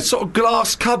 Like a sort of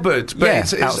glass cupboard,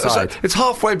 but outside. It's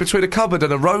halfway between a cupboard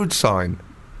and a road sign.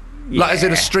 Yeah. Like as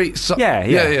in a street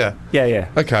Yeah.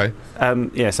 Okay.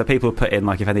 So people put in,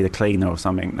 like, if they need a cleaner or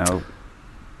something, they'll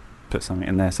put something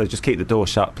in there. So just keep the door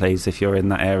shut, please, if you're in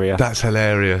that area. That's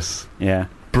hilarious. Yeah.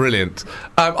 Brilliant.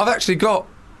 I've actually got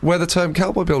where the term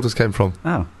cowboy builders came from.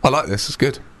 Oh. I like this, it's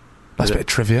good. Nice bit of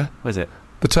trivia. What is it?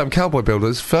 The term cowboy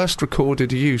builders' first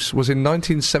recorded use was in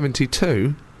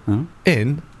 1972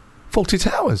 in... Fawlty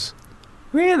Towers.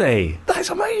 Really? That's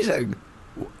amazing.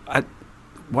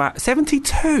 Wow,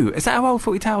 72? Is that how old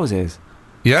Fawlty Towers is?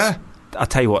 Yeah. I'll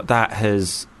tell you what, that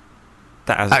has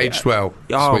aged well.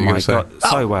 Oh my God,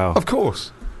 so well. Of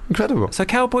course. Incredible. So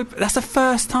cowboy, that's the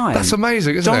first time. That's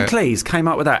amazing, isn't it? John Cleese came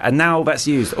up with that, and now that's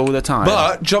used all the time.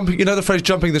 But jumping, you know the phrase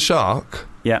 "jumping the shark"?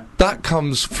 Yeah. That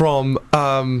comes from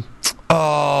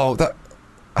that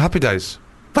Happy Days.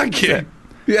 Thank you.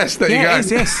 Yes, there you go.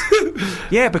 Yes.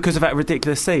 Yeah, because of that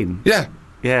ridiculous scene. Yeah.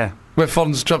 Yeah. Where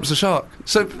Fonz jumps the shark.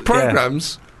 So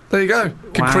programmes, there you go,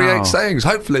 can create sayings.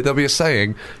 Hopefully there'll be a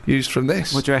saying used from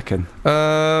this. What do you reckon?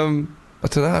 I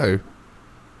don't know.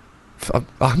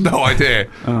 I have no idea.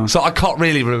 So I can't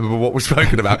really remember what we've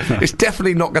spoken about. It's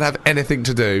definitely not going to have anything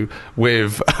to do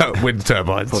with wind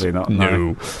turbines. Probably not.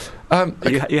 No. Are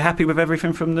you happy with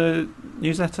everything from the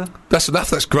newsletter? That's enough.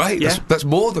 That's great. Yeah? That's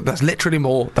literally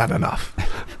more than enough.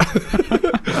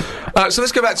 So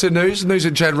let's go back to news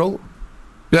in general.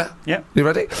 Yeah. Yeah. You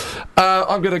ready?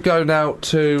 I'm going to go now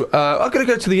to. I'm going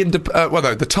to go to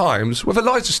the Times with a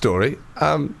lighter story.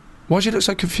 Why do you look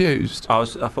so confused? I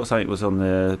thought something was on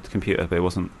the computer, but it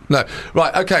wasn't. No.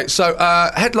 Right. Okay. So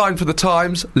headline for the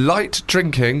Times: light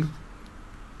drinking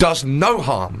does no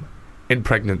harm in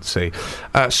pregnancy.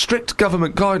 Strict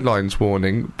government guidelines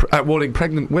warning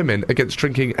pregnant women against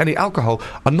drinking any alcohol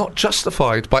are not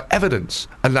justified by evidence,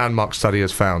 a landmark study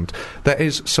has found. There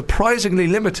is surprisingly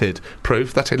limited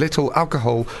proof that a little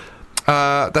alcohol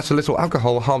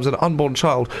harms an unborn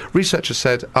child. Researchers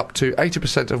said up to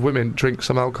 80% of women drink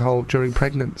some alcohol during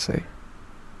pregnancy.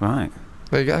 Right.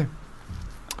 There you go.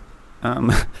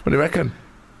 What do you reckon?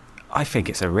 I think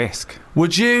it's a risk.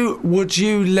 Would you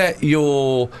let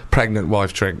your pregnant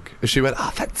wife drink? If she went,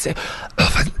 fancy,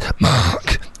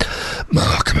 Mark,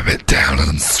 I'm a bit down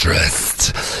and I'm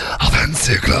stressed. I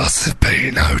fancy a glass of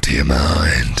Pinot, do you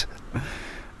mind?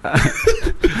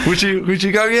 Would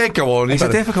you go, yeah, go on? It's a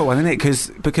difficult one, isn't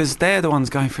it? Because they're the ones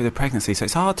going through the pregnancy, so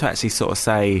it's hard to actually sort of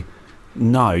say,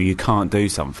 no, you can't do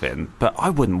something. But I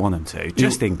wouldn't want them to,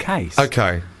 just in case.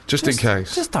 Okay, just in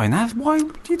case. Just don't have. Why?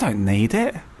 You don't need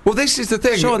it. Well, this is the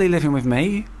thing. Surely living with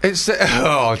me. I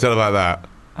don't know about that.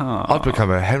 I'd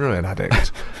become a heroin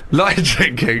addict. Light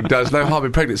drinking does no harm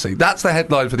in pregnancy. That's the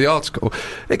headline for the article.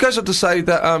 It goes on to say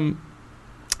that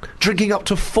drinking up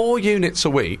to 4 units a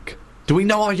week. Do we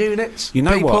know our units? You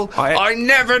know people? what? I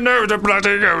never know the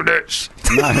bloody units.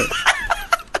 No.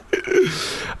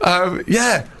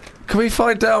 Yeah. Can we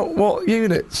find out what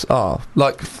units are?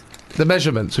 Like the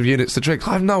measurements of units to drink?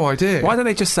 I have no idea. Why don't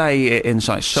they just say it in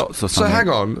like shots or something? So hang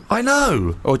on. I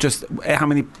know. Or just how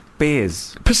many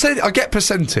beers? I get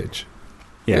percentage.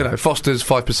 Yeah. You know, Foster's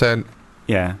 5%.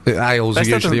 Yeah. Ales are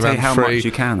usually around 3. How much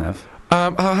you can have.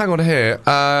 Hang on here.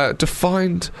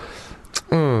 Defined...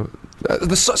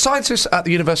 the scientists at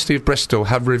the University of Bristol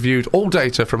have reviewed all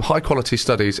data from high-quality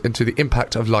studies into the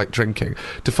impact of light drinking,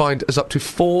 defined as up to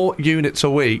 4 units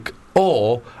a week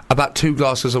or about 2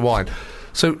 glasses of wine.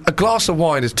 So a glass of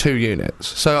wine is 2 units.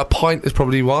 So a pint is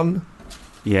probably 1.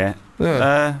 Yeah.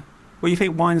 Well, you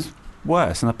think wine's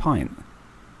worse than a pint?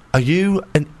 Are you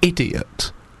an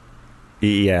idiot?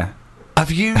 Yeah.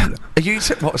 Are you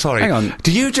what, sorry. Hang on.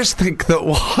 Do you just think that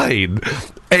wine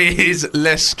is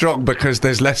less strong because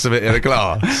there's less of it in a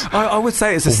glass? I would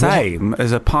say it's the same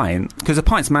as a pint, because a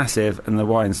pint's massive and the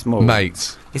wine's small.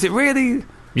 Mate. Is it really?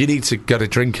 You need to go to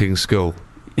drinking school.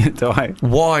 Do I?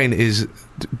 Wine is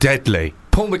deadly.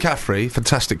 Paul McCaffrey,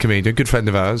 fantastic comedian, good friend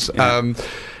of ours. Yeah.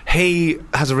 He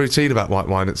has a routine about white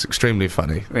wine that's extremely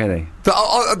funny. Really?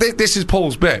 This is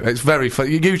Paul's bit. It's very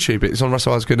funny. You YouTube it. It's on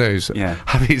Russell Hard's Good News. Yeah.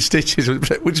 Having stitches,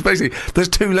 which is basically, there's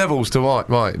 2 levels to white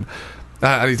wine.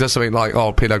 And he does something like,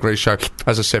 Pinot Grigio,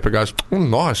 as a sipper goes,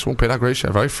 nice, Pinot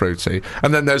Grigio, very fruity.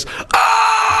 And then there's,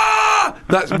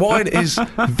 that wine is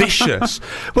vicious.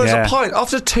 Whereas a pint,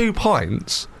 after 2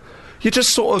 pints, you're just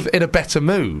sort of in a better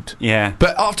mood. Yeah.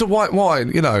 But after white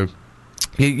wine,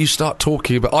 you start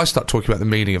talking about... I start talking about the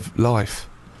meaning of life.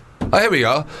 Oh, here we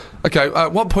are. Okay,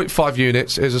 1.5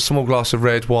 units is a small glass of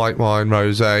red, white wine,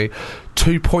 rosé.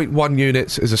 2.1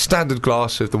 units is a standard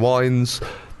glass of the wines.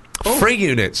 3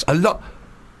 units, a lot...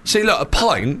 See, look, a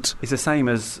pint... It's the same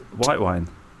as white wine.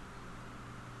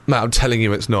 Matt, I'm telling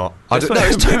you it's not. It's 2.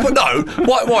 No,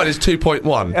 white wine is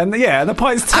 2.1. And the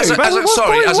pint's 2.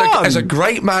 As a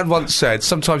great man once said,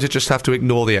 sometimes you just have to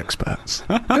ignore the experts.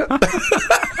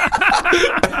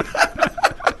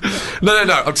 No,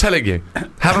 I'm telling you.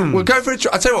 We'll go for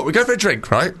I tell you what, we'll go for a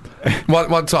drink, right?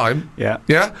 One time. Yeah.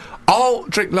 Yeah? I'll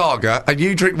drink lager and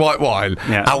you drink white wine.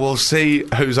 Yeah. And we'll see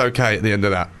who's okay at the end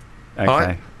of that. Okay.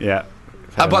 Right? Yeah.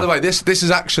 And by the way, this is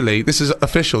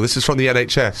official. This is from the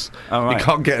NHS. Oh, right. You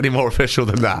can't get any more official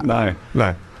than that. No.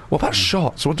 What about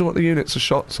shots? I wonder what the units of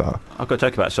shots are. I've got a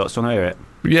joke about shots. Do you want to hear it?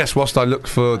 Yes, whilst I look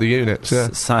for the units, yeah.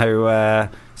 So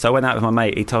I went out with my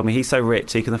mate. He told me he's so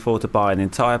rich he can afford to buy an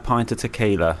entire pint of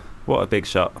tequila. What a big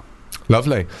shot.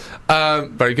 Lovely.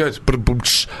 Very good.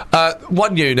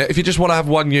 1 unit. If you just want to have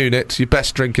 1 unit, your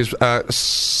best drink is a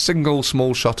single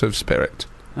small shot of spirit.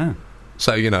 Oh.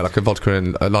 So, like a vodka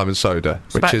and a lime and soda,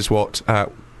 which is what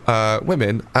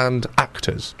women and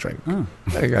actors drink. Oh.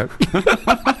 There you go.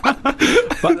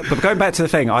 but going back to the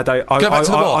thing, I can't remember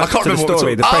the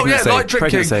story. The pregnancy. Light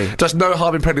drinking does no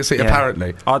harm in pregnancy,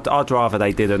 apparently. I'd rather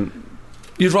they didn't.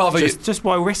 You'd rather... Just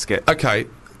why risk it? Okay.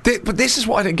 But this is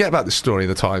what I didn't get about this story in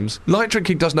the Times. Light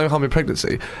drinking does no harm in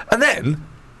pregnancy. And then,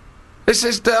 it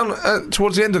says down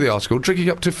towards the end of the article, drinking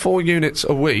up to 4 units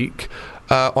a week,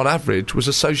 on average, was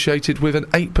associated with an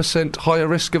 8% higher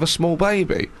risk of a small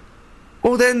baby.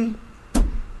 Well then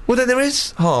there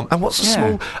is harm. And what's a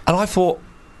small... And I thought,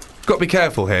 got to be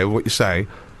careful here what you say.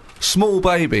 Small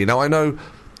baby. Now, I know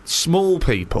small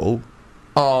people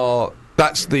are...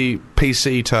 That's the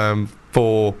PC term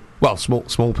for... Well,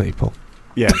 small people.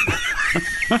 Yeah.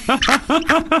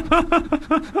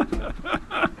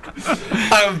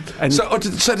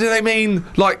 So do they mean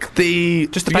like the...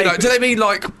 Just the do they mean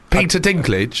like Peter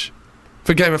Dinklage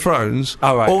for Game of Thrones?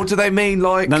 Oh, right. Or do they mean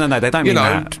like... No, they don't mean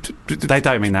that. They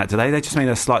don't mean that, do they? They just mean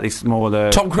a slightly smaller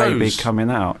Tom Cruise baby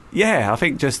coming out. Yeah, I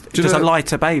think just a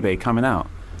lighter baby coming out.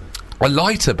 A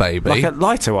lighter baby? Like a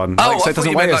lighter one. Oh, so it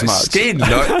doesn't weigh as much. Skin.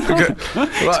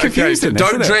 It's confusing.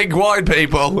 Don't drink wine,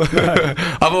 people.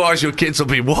 Otherwise your kids will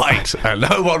be white. And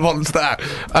no one wants that.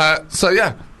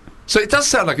 So it does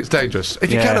sound like it's dangerous.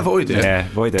 If you can avoid it,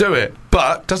 avoid it. Do it.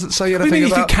 But doesn't say anything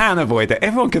about... If you can avoid it.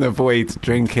 Everyone can avoid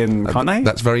drinking, can't they?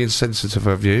 That's very insensitive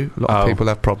of you. A lot of people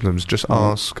have problems. Just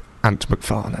ask Ant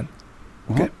McFarlane.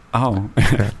 Okay. Oh.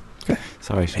 Okay.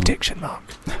 Sorry, Sean. Addiction, Mark.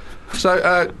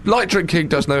 So, light drinking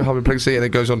does no harm in pregnancy, and it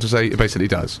goes on to say it basically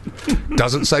does.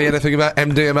 Doesn't say anything about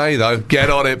MDMA, though. Get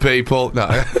on it, people. No.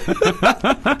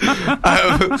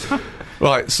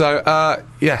 Right, so,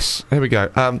 yes, here we go.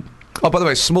 By the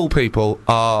way, small people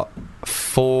are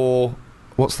 4...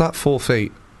 What's that? 4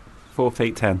 feet? 4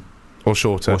 feet 10. Or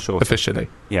shorter, officially.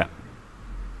 Yeah.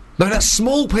 No, that's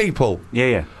small people.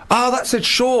 Yeah. Oh, that said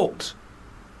short.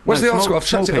 Where's the article? I've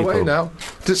chucked it away now.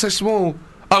 Did it say small?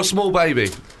 Oh, small baby.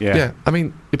 Yeah. I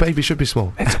mean, your baby should be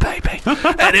small. It's a baby.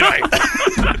 Anyway.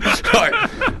 Right.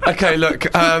 Okay, look.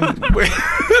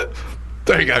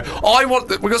 There you go.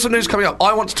 We've got some news coming up.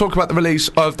 I want to talk about the release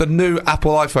of the new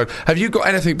Apple iPhone. Have you got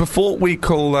anything before we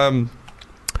call... we'll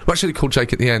actually call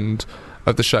Jake at the end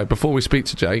of the show. Before we speak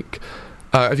to Jake,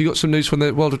 have you got some news from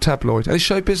the world of tabloid? Any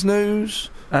showbiz news?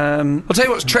 I'll tell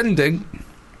you what's trending.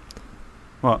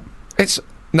 What? It's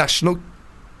National...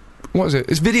 What is it?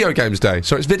 It's Video Games Day.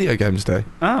 So it's Video Games Day.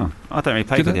 Oh, I don't really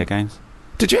play video games.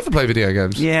 Did you ever play video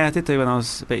games? Yeah, I did do when I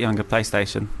was a bit younger.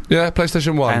 PlayStation. Yeah,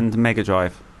 PlayStation 1. And Mega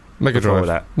Drive. Mega Drive.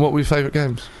 That. What were your favourite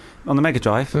games? On the Mega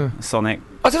Drive, Sonic.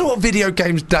 I don't know what Video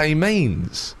Games Day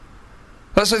means.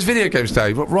 That says Video Games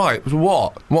Day, but right,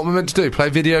 what? What am I meant to do? Play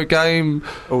video game?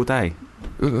 All day.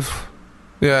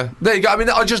 Yeah, there you go. I mean,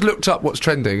 I just looked up what's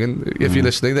trending, and if you're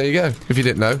listening, there you go. If you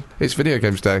didn't know, it's Video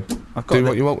Games Day. Do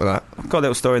what you want with that. I've got a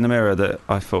little story in the Mirror that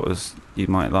I thought you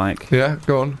might like. Yeah,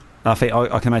 go on. I think I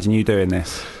can imagine you doing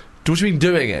this. Do you mean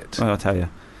doing it? Well, I'll tell you.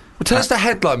 Well, tell us the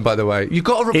headline, by the way. You've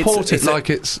got to report it like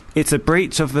it's... It's a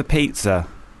breach of the pizza.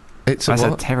 That's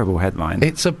a terrible headline.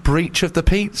 It's a breach of the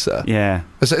pizza? Yeah.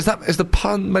 Is the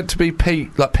pun meant to be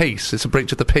like peace? It's a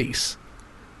breach of the peace?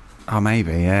 Oh,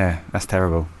 maybe, yeah. That's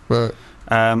terrible. Right.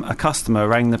 A customer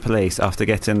rang the police after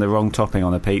getting the wrong topping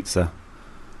on a pizza.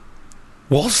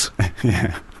 What?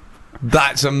 Yeah.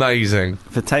 That's amazing.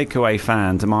 The takeaway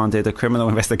fan demanded a criminal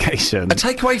investigation. A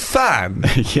takeaway fan?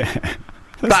 Yeah.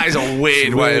 That is a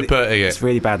weird way of putting it. It's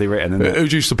really badly written, isn't it? Who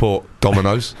do you support?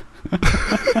 Domino's?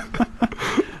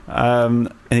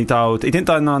 And he didn't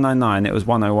dial 999, it was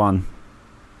 101.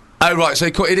 Oh, right, so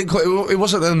it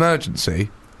wasn't an emergency.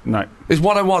 No. It's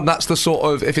 101, that's the sort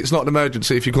of, if it's not an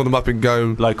emergency, if you call them up and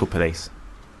go... Local police.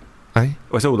 Eh?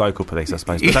 Well, it's all local police, I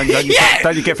suppose. But don't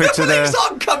you get through to the... police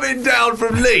aren't coming down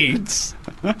from Leeds!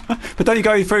 But don't you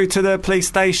go through to the police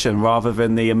station rather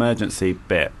than the emergency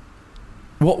bit?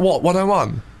 What,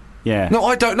 101? Yeah. No,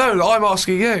 I don't know. I'm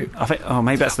asking you. I think. Oh,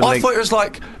 maybe that's the link. I thought it was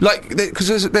like because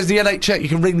there's the NHS. You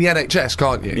can ring the NHS,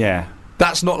 can't you? Yeah.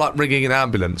 That's not like ringing an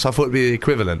ambulance. I thought it'd be the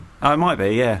equivalent. Oh, it might be.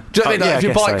 Yeah. Do you know what I mean? Like, if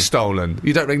your bike's so. stolen,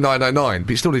 you don't ring 999, but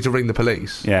you still need to ring the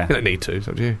police. Yeah. You don't need to.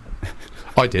 So do you?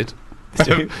 I did. Did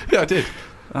you? Yeah, I did.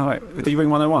 Oh, right. Did you ring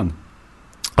 101?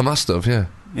 I must have. Yeah.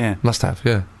 Yeah. Must have.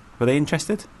 Yeah. Were they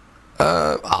interested?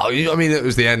 I mean, it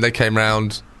was the end. They came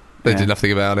round. They did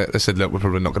nothing about it. They said, "Look, we're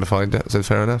probably not going to find it." I said,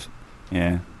 "Fair enough."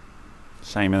 Yeah.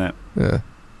 Shame, innit? Yeah.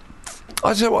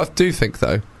 I tell you what I do think,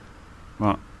 though.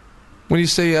 What? When you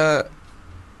see a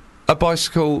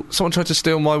bicycle, someone tried to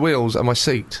steal my wheels and my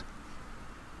seat.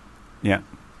 Yeah.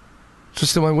 To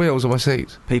steal my wheels and my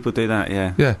seat. People do that,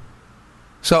 yeah. Yeah.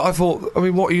 So I thought, I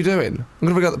mean, what are you doing? I'm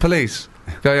going to ring out the police.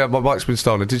 Go, yeah, my bike's been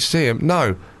stolen. Did you see him?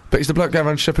 No. But he's the bloke going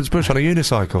around Shepherd's Bush on a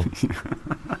unicycle.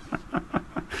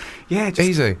 Yeah,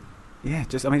 easy. Yeah,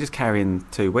 just carrying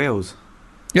 2 wheels.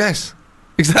 Yes,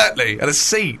 exactly, and a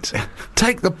seat.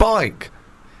 Take the bike.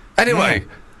 Anyway,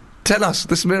 tell us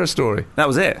the Smira story. That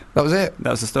was it. That was it.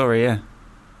 That was the story. Yeah.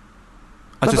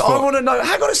 I want to know.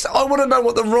 I want to know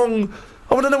what the wrong.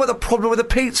 I want to know what the problem with the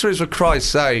pizza is, for Christ's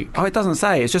sake. Oh, it doesn't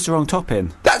say. It's just the wrong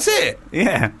topping. That's it.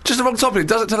 Yeah, just the wrong topping. It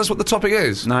doesn't tell us what the topping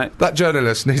is. No, that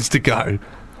journalist needs to go.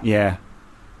 Yeah,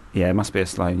 it must be a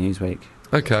slow news week.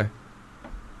 Okay.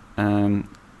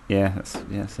 Yeah,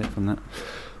 that's it from that.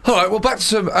 All right, well, back to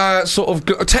some sort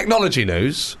of technology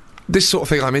news. This sort of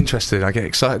thing I'm interested in. I get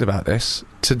excited about this.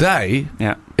 Today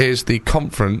is the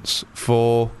conference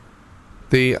for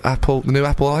the new Apple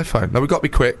iPhone. Now, we've got to be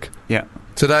quick. Yeah.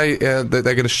 Today, they're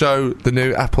going to show the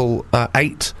new Apple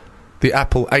 8, the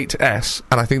Apple 8S,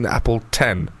 and I think the Apple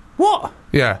 10. What?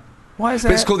 Yeah. Why is that?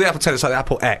 But it's called the Apple 10. It's like the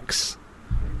Apple X.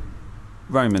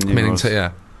 Roman numerals.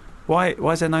 Yeah. Why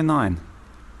is there no 9?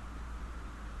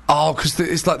 Oh, because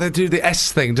it's like they do the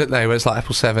S thing, don't they? Where it's like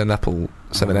Apple 7, Apple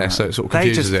 7S, so it sort of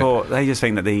confuses it. They just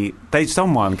think that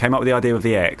someone came up with the idea of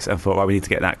the X and thought, right, we need to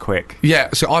get that quick. Yeah,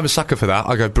 so I'm a sucker for that.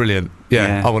 I go, brilliant.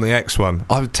 Yeah, I want the X one.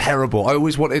 I'm terrible. I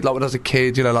always wanted, like when I was a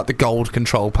kid, you know, like the gold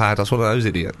control pad. I was one of those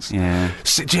idiots. Yeah.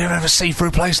 Do you ever see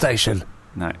through PlayStation?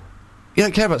 No. You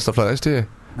don't care about stuff like this, do you?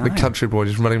 No. The country boy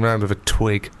just running around with a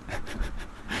twig.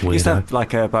 You used to have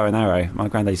like a bow and arrow. My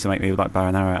granddad used to make me like bow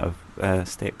and arrow out of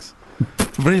sticks.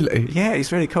 Really? Yeah,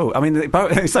 it's really cool. I mean,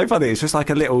 it's so funny. It's just like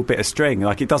a little bit of string.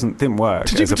 Like it didn't work.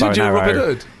 Did you Robin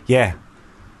Hood? Yeah,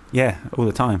 all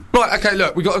the time. Right. Okay.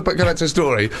 Look, we got to go back to the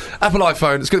story. Apple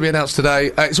iPhone. It's going to be announced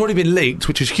today. It's already been leaked,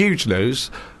 which is huge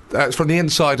news. It's from the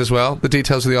inside as well. The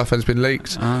details of the iPhone's been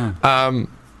leaked.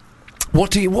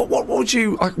 What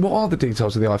are the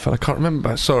details of the iPhone? I can't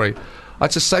remember. Sorry. I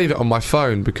had to save it on my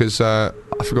phone because I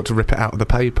forgot to rip it out of the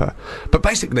paper. But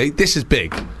basically, this is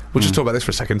big. We'll just talk about this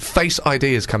for a second. Face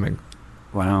ID is coming.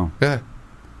 Wow. Yeah.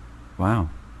 Wow.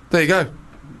 There you go.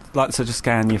 Like, so just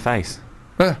scan your face?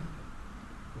 Yeah.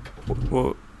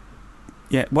 Well,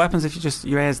 yeah. What happens if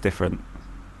your hair's different?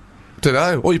 Don't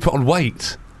know. Or you put on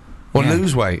weight. Or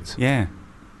lose weight. Yeah.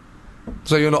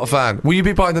 So you're not a fan. Will you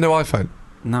be buying the new iPhone?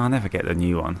 No, I never get the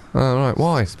new one. Oh, right.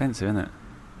 Why? It's expensive, isn't it?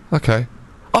 Okay.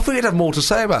 I thought you'd have more to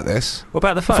say about this. What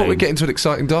about the phone? I thought we'd get into an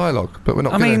exciting dialogue, but we're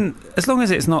not. I mean, as long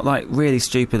as it's not like really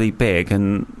stupidly big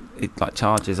and it like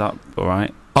charges up, all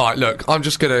right. All right, look, I'm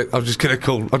just gonna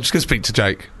speak to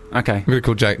Jake. Okay. I'm gonna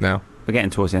call Jake now. We're getting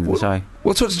towards the end of the show.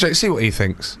 We'll talk to Jake, see what he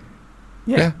thinks.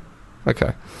 Yeah.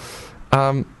 Okay.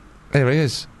 Here he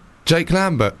is, Jake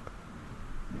Lambert.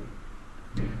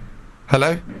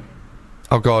 Hello.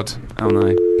 Oh God. Oh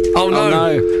no. Oh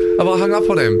no. Have I hung up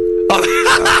on him?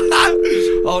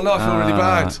 Oh no, I feel really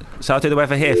bad. So I'll do the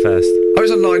weather here first. Oh,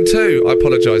 he's on line 2. I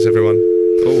apologise, everyone.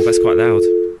 Oh, that's quite loud.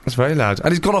 That's very loud. And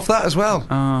he's gone off that as well.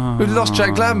 We've lost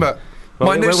Jake Lambert.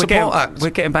 My new support act. We're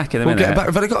getting back in a minute. We'll get back.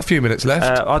 We've only got a few minutes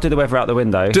left. I'll do the weather out the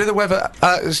window. Do the weather.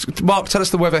 Mark, tell us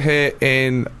the weather here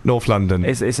in North London.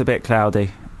 It's a bit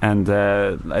cloudy, and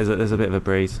there's a bit of a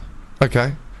breeze.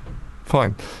 Okay,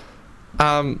 fine.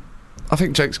 I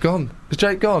think Jake's gone. Is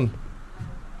Jake gone?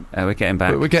 We're getting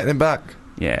back. We're getting him back.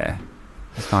 Yeah.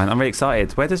 That's fine. I'm really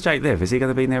excited. Where does Jake live? Is he going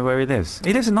to be near where he lives?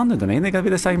 He lives in London, doesn't he? Isn't he going to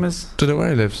be the same as... Don't know where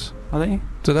he lives. Oh, don't you?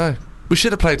 Don't know. We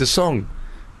should have played a song.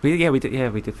 We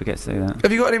did forget to do that.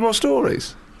 Have you got any more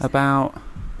stories? About...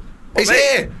 He's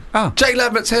here! Oh. Jake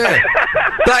Lambert's here.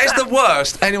 That is the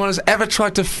worst anyone has ever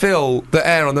tried to fill the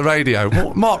air on the radio.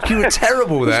 Mark, you were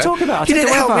terrible there. What are you talking about? You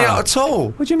didn't help me out at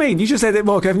all. What do you mean? You just said it,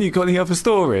 Mark. Haven't you got any other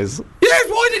stories? Yeah,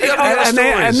 why did you have any other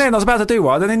stories? And then I was about to do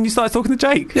one, and then you started talking to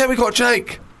Jake. Yeah, we got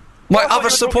Jake. My other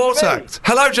support act.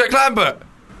 Hello, Jake Lambert.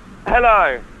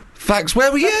 Hello. Thanks.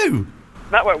 Where were you?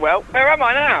 That went well. Where am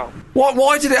I now?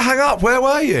 Why did it hang up? Where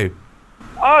were you?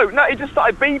 Oh, no, it just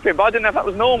started beeping, but I didn't know if that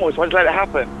was normal, so I just let it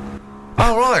happen.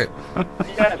 Oh, right.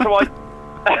 Yeah, so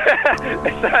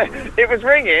it was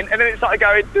ringing, and then it started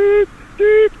going, doop,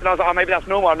 doop, and I was like, oh, maybe that's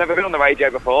normal. I've never been on the radio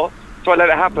before, so I let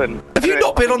it happen. Have you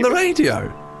not been on the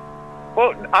radio?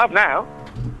 Well, I have now.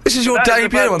 This is your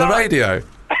debut on the radio?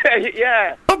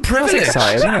 Yeah. I'm privileged. That's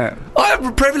exciting, isn't it? I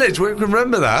am privileged. We can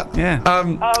remember that. Yeah.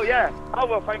 Oh, yeah. Oh,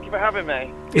 well, thank you for having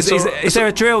me. Is there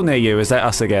a drill near you? Is that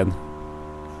us again?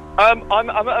 I'm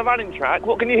at a running track.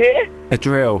 What, can you hear? A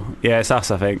drill. Yeah, it's us,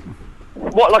 I think.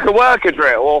 What, like a worker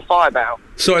drill or fire bow?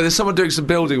 Sorry, there's someone doing some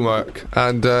building work,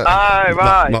 and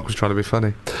right. Mark was trying to be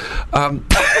funny.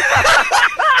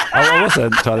 I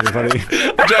wasn't trying to be funny.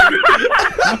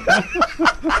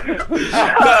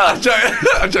 I'm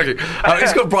joking.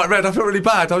 It's gone bright red. I feel really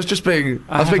bad. I was being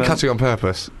cutting on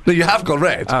purpose. No, you have gone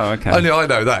red. Oh, okay. Only I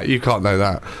know that. You can't know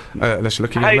that unless you're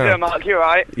looking at me. How you doing, Mark? You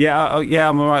alright? Yeah,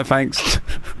 I'm alright, thanks.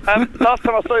 Last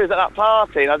time I saw you was at that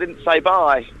party, and I didn't say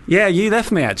bye. Yeah, you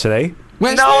left me actually.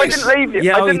 Where's no, this? I didn't leave you.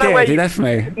 Yeah, I didn't know you where did. You left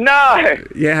me. No.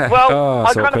 Yeah. Well,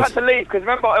 I so kind of had to leave because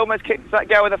remember I almost kicked that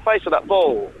girl in the face with that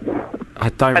ball. I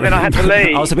don't. And then I had to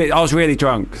leave. I was really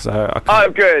drunk, so. Oh,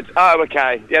 good. Oh,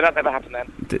 okay. Yeah, that never happened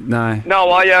then. No. No,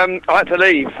 I had to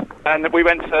leave, and we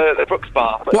went to the Brooks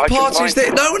Bar. What party is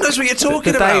this? No one knows what you're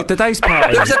talking about. The Dave's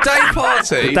party. There's a Dave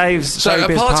party. The Dave's a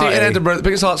party in Edinburgh, the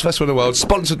biggest arts festival in the world,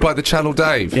 sponsored by the Channel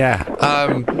Dave. Yeah.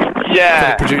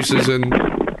 Yeah. For the producers and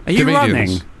Are you comedians.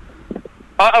 running?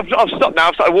 I've stopped now.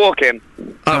 I've started walking.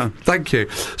 Oh, thank you.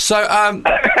 So,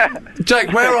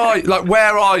 Jake, where are you?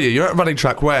 Where are you? You're at a running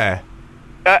track. Where?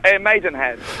 In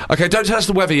Maidenhead. Okay, don't tell us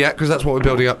the weather yet, because that's what we're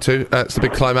building up to. It's the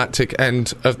big climactic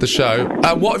end of the show.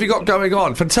 What have you got going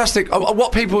on? Fantastic.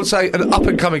 What people would say, an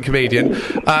up-and-coming comedian. We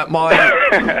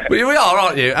are,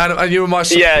 aren't you? And you were my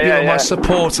my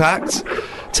support act.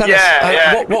 Tell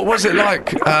us, what was it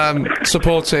like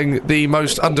supporting the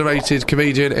most underrated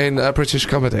comedian in British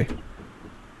comedy?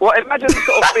 Well, imagine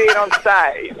sort of being on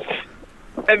stage,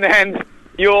 and then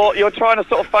you're trying to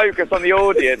sort of focus on the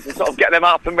audience and sort of get them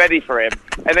up and ready for him,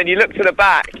 and then you look to the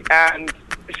back, and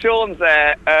Sean's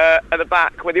there at the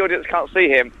back where the audience can't see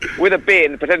him with a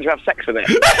bin, pretending to have sex with it.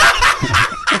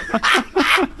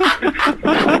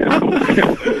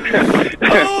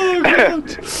 Oh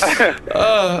God!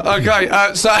 Okay,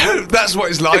 so that's what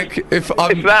it's like.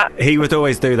 He would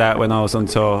always do that when I was on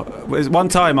tour. One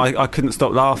time I couldn't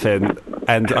stop laughing,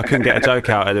 and I couldn't get a joke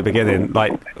out at the beginning,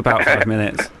 like about 5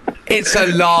 minutes. It's a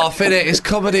laugh, innit? It's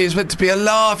comedy. It's meant to be a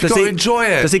laugh. You've got to enjoy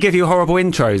it. Does he give you horrible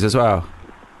intros as well?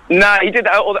 No, he did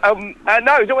that.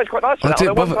 No, he's always quite nice for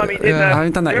that. One time he did. I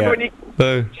haven't done that yet.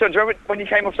 Do you remember when you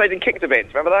came off stage and kicked a bit?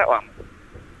 Remember that one?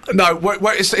 No,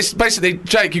 it's basically,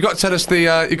 Jake. You got to tell us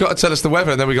the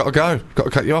weather, and then we got to go. Got to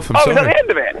cut you off. I'm sorry. Is that the end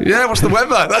of it? Yeah. What's the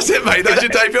weather? That's it, mate. That's your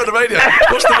debut on the radio.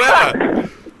 What's the weather?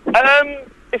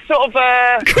 It's sort of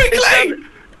quickly.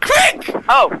 Quick!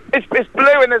 Oh, it's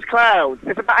blue and there's clouds.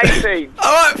 It's about 18.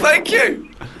 All right, thank you.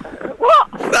 What?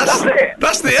 That's it.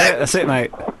 That's the end. That's it, mate.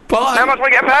 Bye. How much do I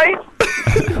get paid?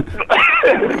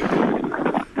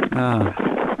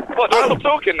 What, do I stop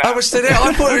talking now? I was still there.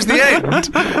 I thought it was the end. I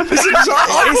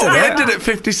thought we ended at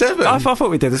 57. I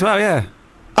thought we did as well, yeah.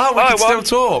 Oh, we can still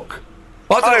talk.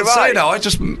 I don't say now. I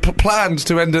just planned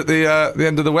to end at the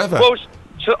end of the weather. Well,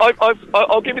 so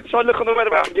I'll give it. Shall I look on the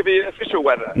weather app and give you official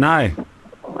weather? No.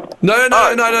 No,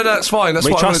 that's fine. That's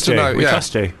what I wanted to know. We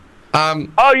trust you.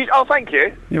 Oh, thank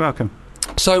you. You're welcome.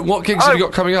 So, what gigs have you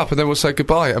got coming up? And then we'll say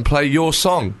goodbye and play your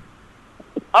song.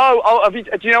 Do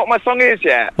you know what my song is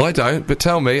yet? I don't, but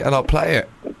tell me and I'll play it.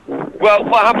 Well,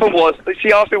 what happened was,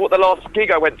 she asked me what the last gig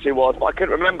I went to was, but I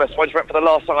couldn't remember, so I just went for the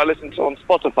last song I listened to on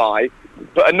Spotify.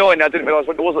 But annoyingly, I didn't realise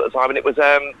what it was at the time, and it was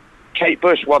Kate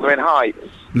Bush, Wuthering Heights.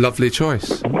 Lovely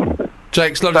choice.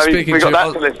 Jake's lovely speaking to you. We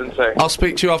got that to listen to. I'll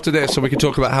speak to you after this so we can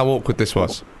talk about how awkward this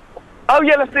was. Oh,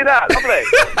 yeah, let's do that. Lovely.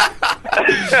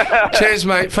 Cheers,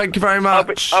 mate. Thank you very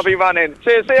much. I'll be running.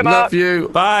 Cheers. See you, Mark. Love you.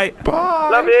 Bye. Bye.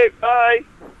 Love you. Bye.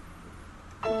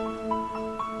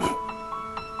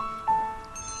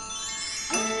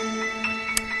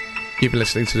 You've been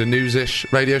listening to the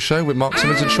Newsish radio show with Mark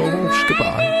Simmons and Sean Walsh.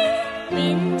 Goodbye.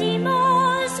 Windy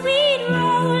moors, we'd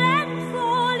roll and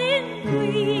fall in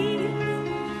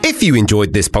green. If you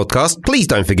enjoyed this podcast, please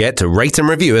don't forget to rate and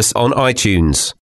review us on iTunes.